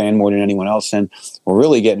attention span more than anyone else, and we're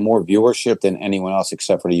really getting more viewership than anyone else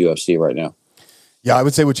except for the UFC right now. Yeah, I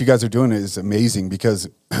would say what you guys are doing is amazing, because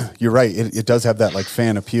you're right. It does have that like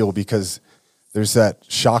fan appeal, because there's that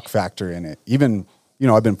shock factor in it. Even,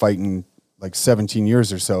 I've been fighting like 17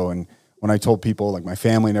 years or so. And when I told people, like my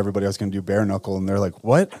family and everybody, I was going to do bare knuckle, and they're like,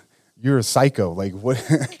 "What? You're a psycho. Like, what?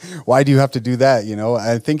 Why do you have to do that?"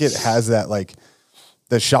 I think it has that, like,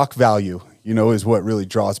 the shock value, is what really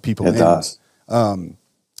draws people in. It does. And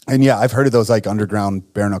yeah, I've heard of those like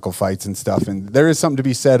underground bare knuckle fights and stuff. And there is something to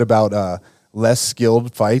be said about, less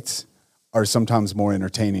skilled fights are sometimes more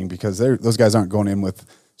entertaining, because those guys aren't going in with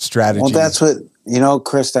strategy. Well, that's what,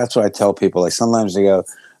 Chris, that's what I tell people. Like sometimes they go,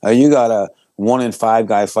 "You got a 1 in 5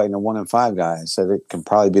 guy fighting a 1 in 5 guy." I said, it can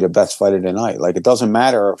probably be the best fighter tonight. Like it doesn't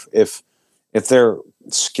matter if they're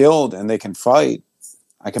skilled and they can fight,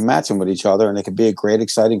 I can match them with each other, and it can be a great,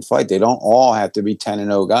 exciting fight. They don't all have to be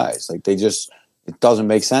 10-0 guys. Like it doesn't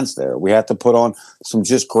make sense there. We have to put on some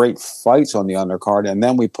just great fights on the undercard, and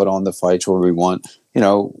then we put on the fights where we want,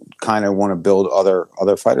 kind of want to build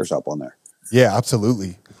other fighters up on there. Yeah,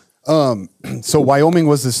 absolutely. So Wyoming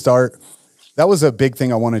was the start. That was a big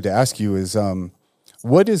thing I wanted to ask you is,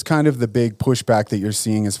 what is kind of the big pushback that you're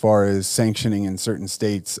seeing as far as sanctioning in certain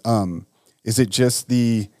states? Is it just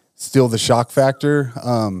still the shock factor?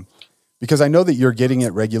 Because I know that you're getting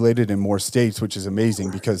it regulated in more states, which is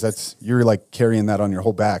amazing, because you're like carrying that on your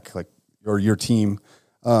whole back, like, or your team.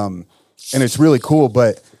 And it's really cool,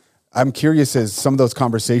 but I'm curious, as some of those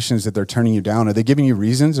conversations that they're turning you down, are they giving you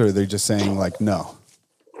reasons, or are they just saying like, no?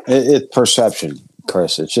 It's perception,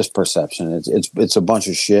 Chris. It's just perception. It's a bunch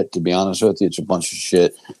of shit, to be honest with you. It's a bunch of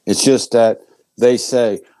shit. It's just that they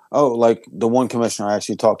say, oh, like the one commissioner, I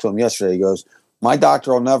actually talked to him yesterday. He goes, "My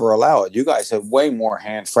doctor will never allow it. You guys have way more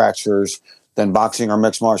hand fractures than boxing or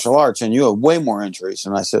mixed martial arts, and you have way more injuries."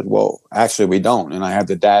 And I said, "Well, actually, we don't. And I have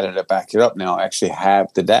the data to back it up now. I actually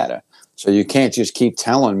have the data. So you can't just keep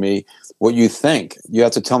telling me what you think. You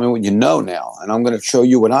have to tell me what you know now. And I'm going to show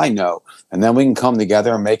you what I know. And then we can come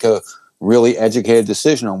together and make a really educated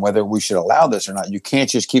decision on whether we should allow this or not. You can't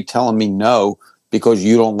just keep telling me no because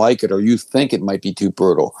you don't like it or you think it might be too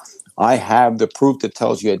brutal. I have the proof that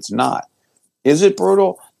tells you it's not. Is it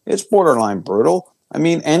brutal? It's borderline brutal. I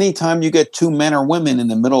mean, anytime you get 2 men or women in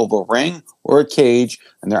the middle of a ring or a cage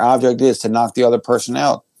and their object is to knock the other person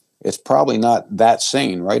out, it's probably not that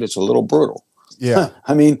sane, right? It's a little brutal. Yeah.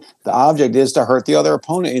 I mean, the object is to hurt the other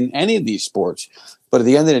opponent in any of these sports. But at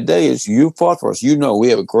the end of the day, is you fought for us. You know, we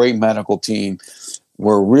have a great medical team.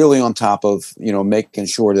 We're really on top of, making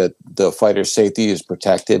sure that the fighter's safety is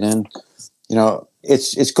protected. And,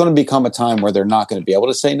 it's going to become a time where they're not going to be able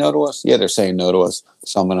to say no to us. Yeah, they're saying no to us.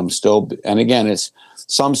 Some of them still. And again, it's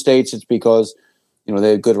some states, it's because,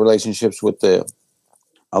 they have good relationships with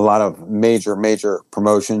a lot of major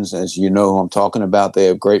promotions, as you know who I'm talking about. They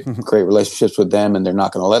have great relationships with them, and they're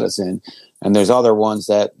not going to let us in. And there's other ones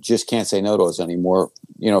that just can't say no to us anymore.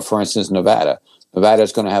 For instance, Nevada.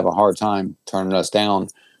 Nevada's going to have a hard time turning us down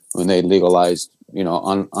when they legalized,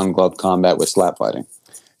 ungloved combat with slap fighting.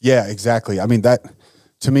 Yeah, exactly. I mean, that,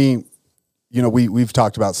 to me, we've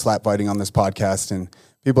talked about slap fighting on this podcast, and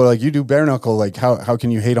people are like, "You do bare knuckle, like how can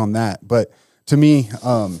you hate on that?" But to me,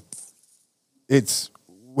 it's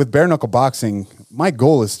with bare knuckle boxing, my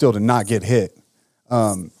goal is still to not get hit.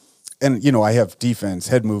 And I have defense,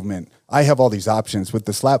 head movement. I have all these options. With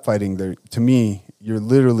the slap fighting, to me, you're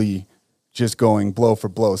literally just going blow for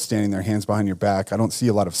blow, standing there, hands behind your back. I don't see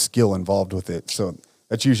a lot of skill involved with it. So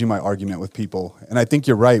that's usually my argument with people. And I think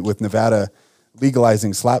you're right with Nevada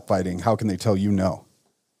legalizing slap fighting. How can they tell you no?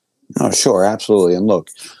 Oh, sure, absolutely. And look,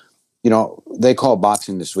 they call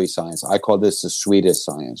boxing the sweet science. I call this the sweetest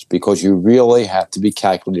science because you really have to be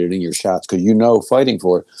calculated in your shots because fighting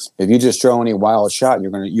for it. If you just throw any wild shot,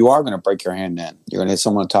 you are gonna break your hand then. You're gonna hit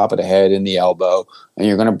someone on top of the head, in the elbow, and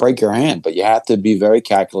you're gonna break your hand. But you have to be very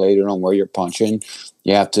calculated on where you're punching.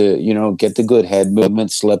 You have to, get the good head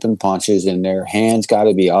movement, slipping punches in there. Hands got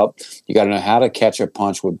to be up. You got to know how to catch a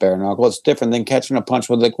punch with bare knuckle. It's different than catching a punch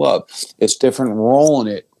with a glove. It's different rolling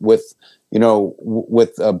it with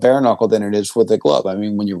a bare knuckle than it is with a glove. I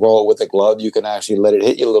mean, when you roll it with a glove, you can actually let it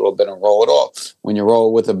hit you a little bit and roll it off. When you roll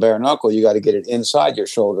it with a bare knuckle, you got to get it inside your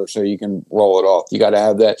shoulder so you can roll it off. You got to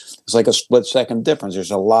have that. It's like a split-second difference. There's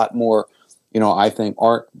a lot more, I think,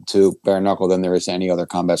 art to bare knuckle than there is to any other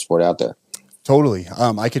combat sport out there. Totally.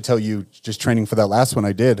 I could tell you just training for that last one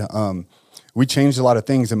I did. We changed a lot of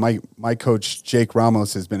things, and my coach, Jake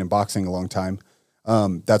Ramos, has been in boxing a long time.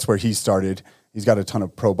 That's where he started. He's got a ton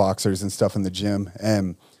of pro boxers and stuff in the gym.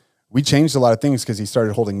 And we changed a lot of things because he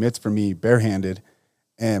started holding mitts for me barehanded.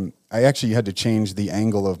 And I actually had to change the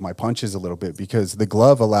angle of my punches a little bit because the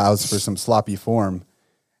glove allows for some sloppy form.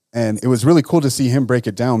 And it was really cool to see him break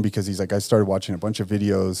it down because he's like, I started watching a bunch of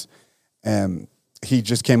videos and he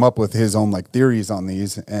just came up with his own theories on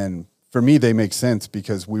these. And for me, they make sense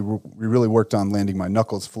because we really worked on landing my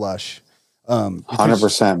knuckles flush.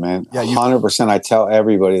 100%, man. Yeah, 100%. I tell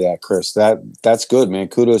everybody that, Chris. That's good, man.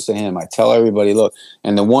 Kudos to him. I tell everybody, look,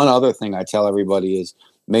 and the one other thing I tell everybody is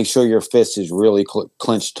make sure your fist is really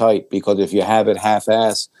clenched tight because if you have it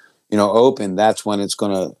half-ass, open, that's when it's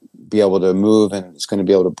going to be able to move and it's going to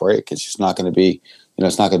be able to break. It's just not going to be,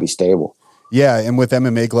 it's not going to be stable. Yeah, and with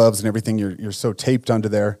MMA gloves and everything, you're so taped under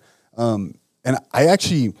there. And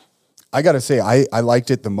I got to say, I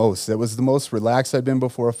liked it the most. It was the most relaxed I've been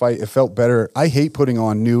before a fight. It felt better. I hate putting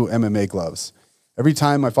on new MMA gloves. Every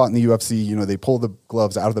time I fought in the UFC, they pull the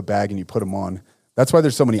gloves out of the bag and you put them on. That's why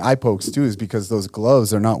there's so many eye pokes too, is because those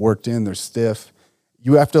gloves are not worked in. They're stiff.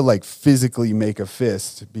 You have to physically make a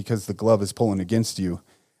fist because the glove is pulling against you.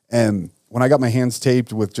 And when I got my hands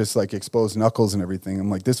taped with just exposed knuckles and everything, I'm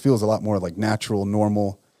like, this feels a lot more natural,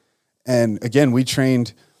 normal. And again, we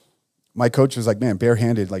trained. My coach was like, man,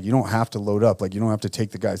 barehanded, you don't have to load up. You don't have to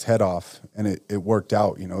take the guy's head off. And it worked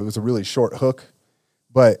out. It was a really short hook.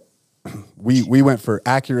 But we went for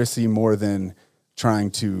accuracy more than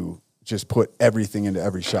trying to just put everything into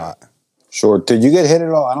every shot. Sure. Did you get hit at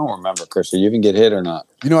all? I don't remember, Chris. Did you even get hit or not?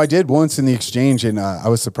 I did once in the exchange, and I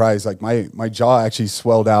was surprised. My jaw actually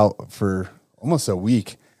swelled out for almost a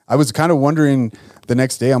week. I was kind of wondering the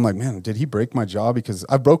next day. I'm like, man, did he break my jaw? Because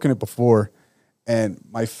I've broken it before. And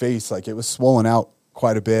my face, it was swollen out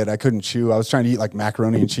quite a bit. I couldn't chew. I was trying to eat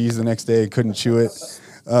macaroni and cheese the next day. I couldn't chew it.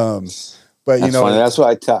 But that's funny. That's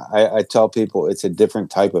why I tell people it's a different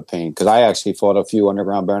type of pain. Because I actually fought a few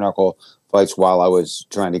underground bare knuckle fights while I was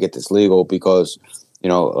trying to get this legal. Because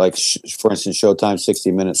for instance, Showtime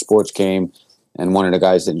 60 Minute Sports came, and one of the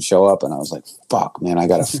guys didn't show up, and I was like, "Fuck, man, I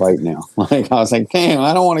got to fight now." I was like, "Damn,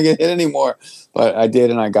 I don't want to get hit anymore." But I did,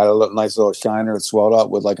 and I got a nice little shiner. It swelled up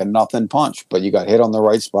with a nothing punch, but you got hit on the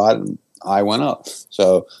right spot, and I went up.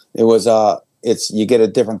 So it was you get a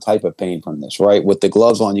different type of pain from this, right? With the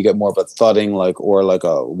gloves on, you get more of a thudding, or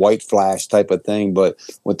a white flash type of thing. But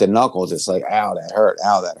with the knuckles, it's like, "Ow, that hurt!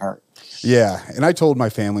 Ow, that hurt!" Yeah, and I told my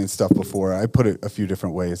family and stuff before. I put it a few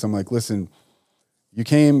different ways. I'm like, listen. You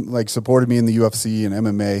came, supported me in the UFC and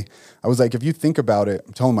MMA. I was like, if you think about it,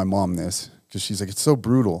 I'm telling my mom this because she's like, it's so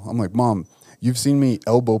brutal. I'm like, Mom, you've seen me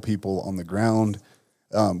elbow people on the ground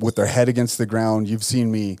with their head against the ground. You've seen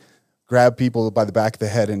me grab people by the back of the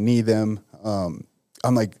head and knee them. I'm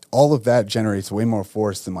like, all of that generates way more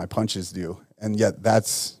force than my punches do. And yet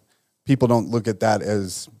people don't look at that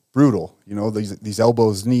as brutal. These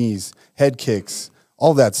elbows, knees, head kicks,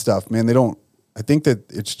 all that stuff, man, they don't. I think that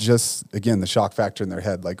it's just, again, the shock factor in their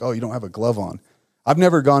head. Oh, you don't have a glove on. I've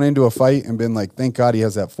never gone into a fight and been like, thank God he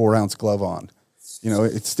has that 4-ounce glove on.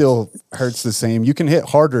 It still hurts the same. You can hit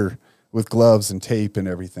harder with gloves and tape and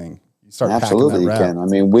everything. You start absolutely, you can. I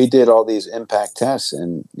mean, we did all these impact tests,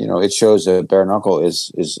 and it shows that bare knuckle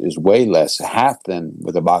is way less, half than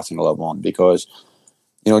with a boxing glove on, because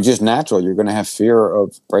just natural, you're going to have fear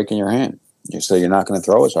of breaking your hand, so you're not going to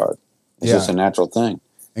throw as hard. It's just a natural thing.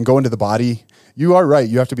 And go into the body. You are right.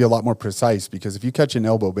 You have to be a lot more precise because if you catch an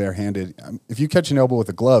elbow barehanded, if you catch an elbow with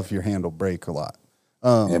a glove, your hand will break a lot.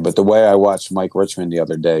 But the way I watched Mike Richmond the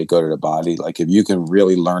other day go to the body, if you can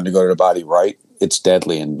really learn to go to the body right, it's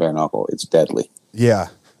deadly in bare knuckle. It's deadly. Yeah.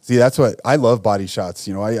 See, that's what I love, body shots.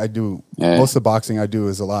 You know, I do Yeah. most of the boxing I do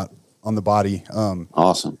is a lot on the body.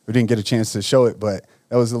 Awesome. We didn't get a chance to show it, but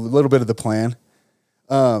that was a little bit of the plan.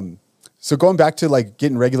 So going back to like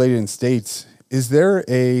getting regulated in states, is there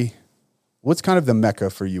what's kind of the mecca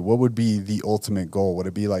for you? What would be the ultimate goal? Would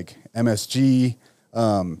it be like MSG?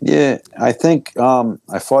 Yeah, I think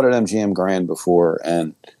I fought at MGM Grand before,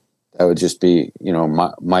 and that would just be, you know,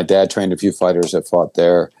 my dad trained a few fighters that fought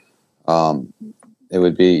there. It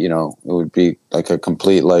would be, you know, it would be like a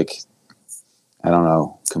complete, like, I don't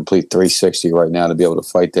know, complete 360 right now to be able to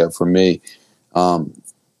fight there. For me,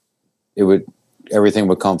 everything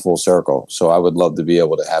would come full circle. So I would love to be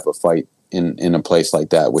able to have a fight in a place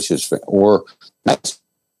like that, which is, or that's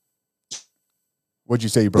What'd you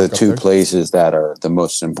say you broke the up two there? places that are the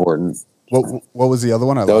most important. What was the other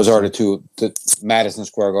one? Those are the Madison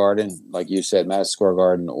Square Garden, like you said, Madison Square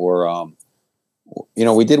Garden, or you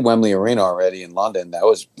know, we did Wembley Arena already in London. That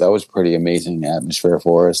was pretty amazing atmosphere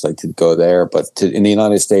for us, like to go there. But in the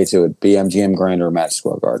United States, it would be MGM Grand or Madison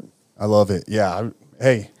Square Garden. I love it. Yeah.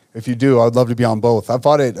 Hey, if you do, I'd love to be on both. I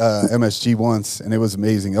fought at MSG once, and it was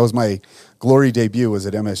amazing. That was my Glory debut, was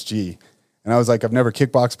at MSG. And I was like, I've never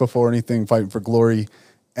kickboxed before or anything, fighting for Glory.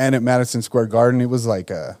 And at Madison Square Garden, it was like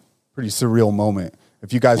a pretty surreal moment.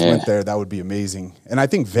 If you guys went there, that would be amazing. And I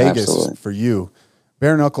think Vegas, Absolutely. for you,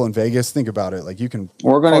 bare knuckle in Vegas, think about it. Like, you can.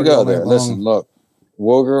 We're going to party go all night there. long. Listen, look,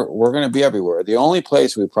 we're going to be everywhere. The only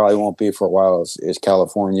place we probably won't be for a while is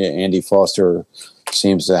California. Andy Foster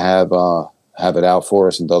seems to have it out for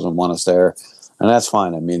us and doesn't want us there. And that's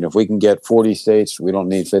fine. I mean, if we can get 40 states, we don't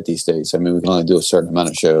need 50 states. I mean, we can only do a certain amount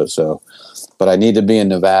of shows. So, but I need to be in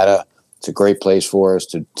Nevada. It's a great place for us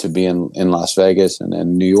to be in Las Vegas. And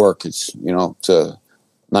then New York, it's, you know, it's a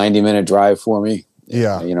 90-minute drive for me.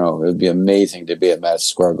 Yeah. You know, it would be amazing to be at Madison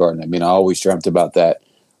Square Garden. I mean, I always dreamt about that.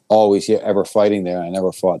 Always ever fighting there. I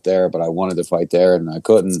never fought there, but I wanted to fight there and I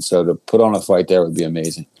couldn't. So to put on a fight there would be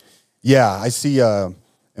amazing. Yeah, I see.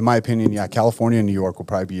 In my opinion, California and New York will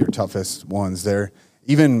probably be your toughest ones there.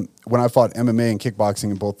 Even when I fought MMA and kickboxing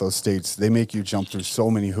in both those states, they make you jump through so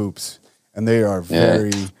many hoops, and they are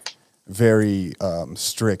very, very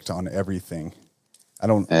strict on everything. I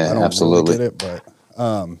don't absolutely really get it,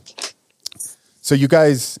 but so you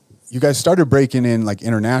guys started breaking in like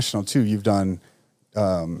international too. You've done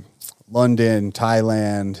London,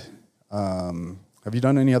 Thailand. Have you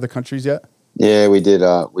done any other countries yet? Yeah, we did.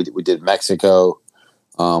 We did Mexico.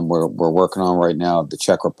 We're working on right now the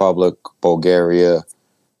Czech Republic, Bulgaria,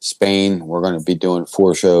 Spain. We're going to be doing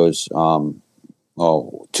 4 shows. 2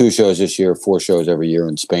 shows this year, 4 shows every year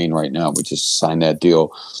in Spain right now. We just signed that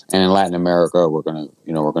deal. And in Latin America, we're going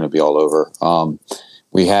to be all over.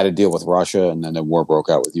 We had a deal with Russia, and then the war broke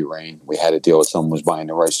out with Ukraine. We had a deal with someone was buying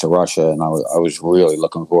the rights to Russia, and I was really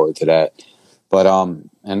looking forward to that. But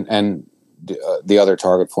the other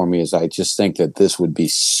target for me is I just think that this would be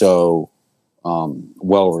so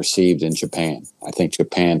well received in Japan. I think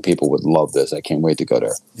Japan people would love this. I can't wait to go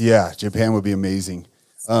there. Yeah, Japan would be amazing.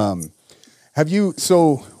 So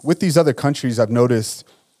with these other countries, I've noticed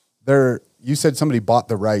you said somebody bought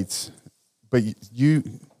the rights, but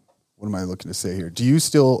what am I looking to say here? Do you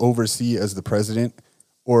still oversee as the president,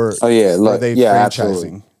 or are they franchising?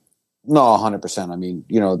 Absolutely. No, 100%. I mean,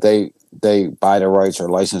 you know, they buy the rights or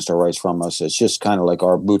license the rights from us. It's just kind of like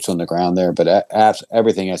our boots on the ground there, but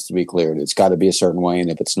everything has to be cleared. It's got to be a certain way, and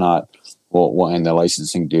if it's not, we'll end the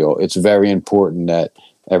licensing deal. It's very important that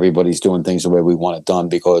everybody's doing things the way we want it done,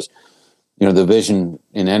 because, you know, the vision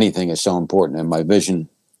in anything is so important, and my vision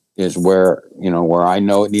is where I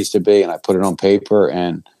know it needs to be, and I put it on paper,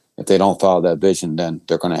 and if they don't follow that vision, then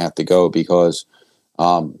they're going to have to go, because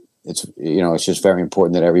it's just very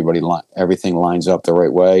important that everything lines up the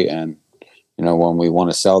right way. And, you know, when we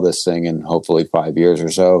want to sell this thing in hopefully 5 years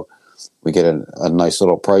or so, we get a nice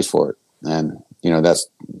little price for it. And, you know, that's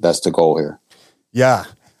the goal here. Yeah.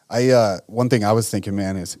 One thing I was thinking,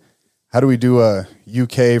 man, is how do we do a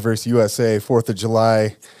UK versus USA 4th of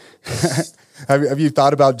July? Have you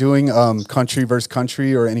thought about doing country versus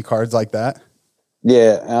country or any cards like that?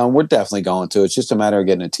 Yeah, we're definitely going to. It's just a matter of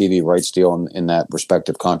getting a TV rights deal in that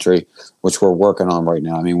respective country, which we're working on right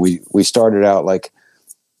now. I mean, we started out like,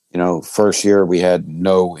 you know, first year we had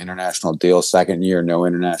no international deals. Second year, no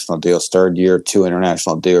international deals. Third year, 2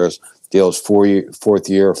 international deals. Fourth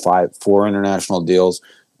year, 4 international deals.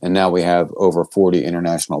 And now we have over 40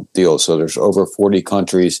 international deals. So there's over 40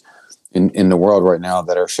 countries in the world right now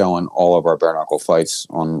that are showing all of our bare knuckle fights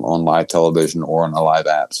on live television or on a live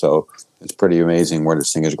app. So it's pretty amazing where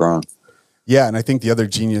this thing has grown. Yeah, and I think the other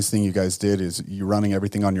genius thing you guys did is you're running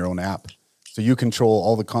everything on your own app. So you control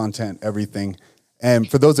all the content, everything. And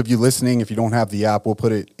for those of you listening, if you don't have the app, we'll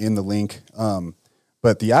put it in the link.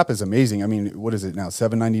 But the app is amazing. I mean, what is it now?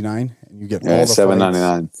 $7.99, and you get all the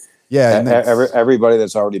 $7.99. Yeah, and everybody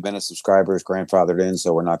that's already been a subscriber is grandfathered in,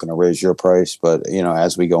 so we're not going to raise your price. But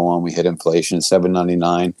as we go on, we hit inflation.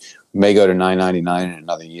 $7.99 may go to $9.99 in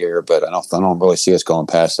another year, but I don't really see us going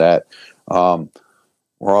past that.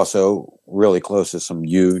 We're also really close to some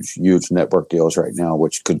huge network deals right now,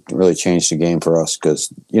 which could really change the game for us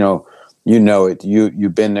because it.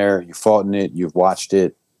 You've been there, you fought in it, you've watched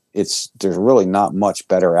it. There's really not much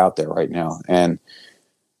better out there right now, and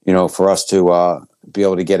for us to be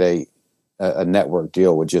able to get a network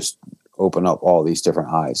deal would just open up all these different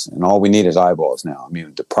eyes. And all we need is eyeballs now. I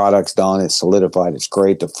mean, the product's done, it's solidified, it's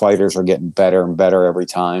great. The fighters are getting better and better every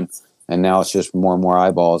time. And now it's just more and more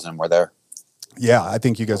eyeballs, and we're there. Yeah, I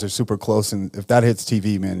think you guys are super close. And if that hits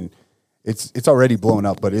TV, man, it's already blown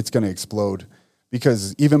up, but it's going to explode.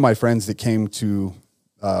 Because even my friends that came to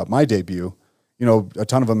my debut, a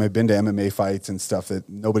ton of them had been to MMA fights and stuff that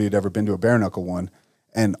nobody had ever been to a bare knuckle one.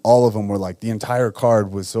 And all of them were like, the entire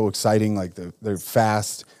card was so exciting. Like they're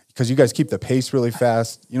fast because you guys keep the pace really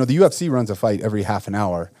fast. The UFC runs a fight every half an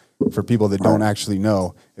hour for people that don't actually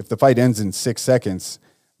know. If the fight ends in 6 seconds,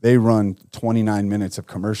 they run 29 minutes of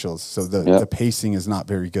commercials. So the pacing is not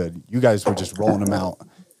very good. You guys were just rolling them out,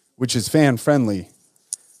 which is fan friendly.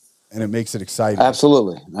 And it makes it exciting.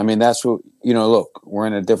 Absolutely. I mean, that's what, look, we're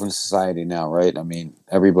in a different society now, right? I mean,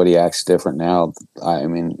 everybody acts different now. I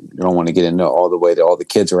mean, you don't want to get into all the way that all the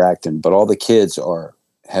kids are acting, but all the kids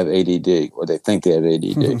have ADD or they think they have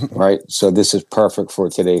ADD, right? So this is perfect for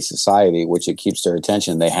today's society, which it keeps their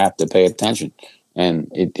attention. They have to pay attention. And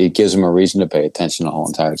it gives them a reason to pay attention the whole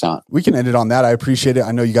entire time. We can end it on that. I appreciate it.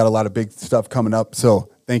 I know you got a lot of big stuff coming up, so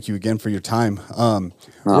thank you again for your time. We're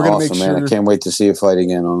gonna make sure. Man. I can't wait to see you fight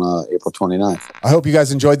again on April 29th. I hope you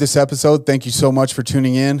guys enjoyed this episode. Thank you so much for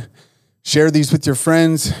tuning in. Share these with your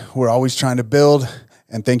friends. We're always trying to build.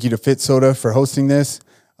 And thank you to Fit Soda for hosting this.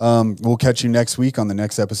 We'll catch you next week on the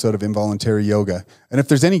next episode of Involuntary Yoga. And if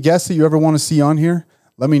there's any guests that you ever want to see on here,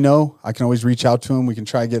 let me know. I can always reach out to them. We can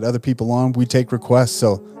try to get other people on. We take requests,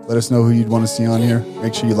 so let us know who you'd want to see on here.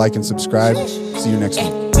 Make sure you like and subscribe. See you next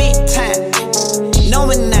week. Big time,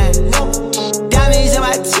 knowing that diamonds in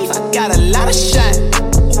my teeth, I got a lot of shine.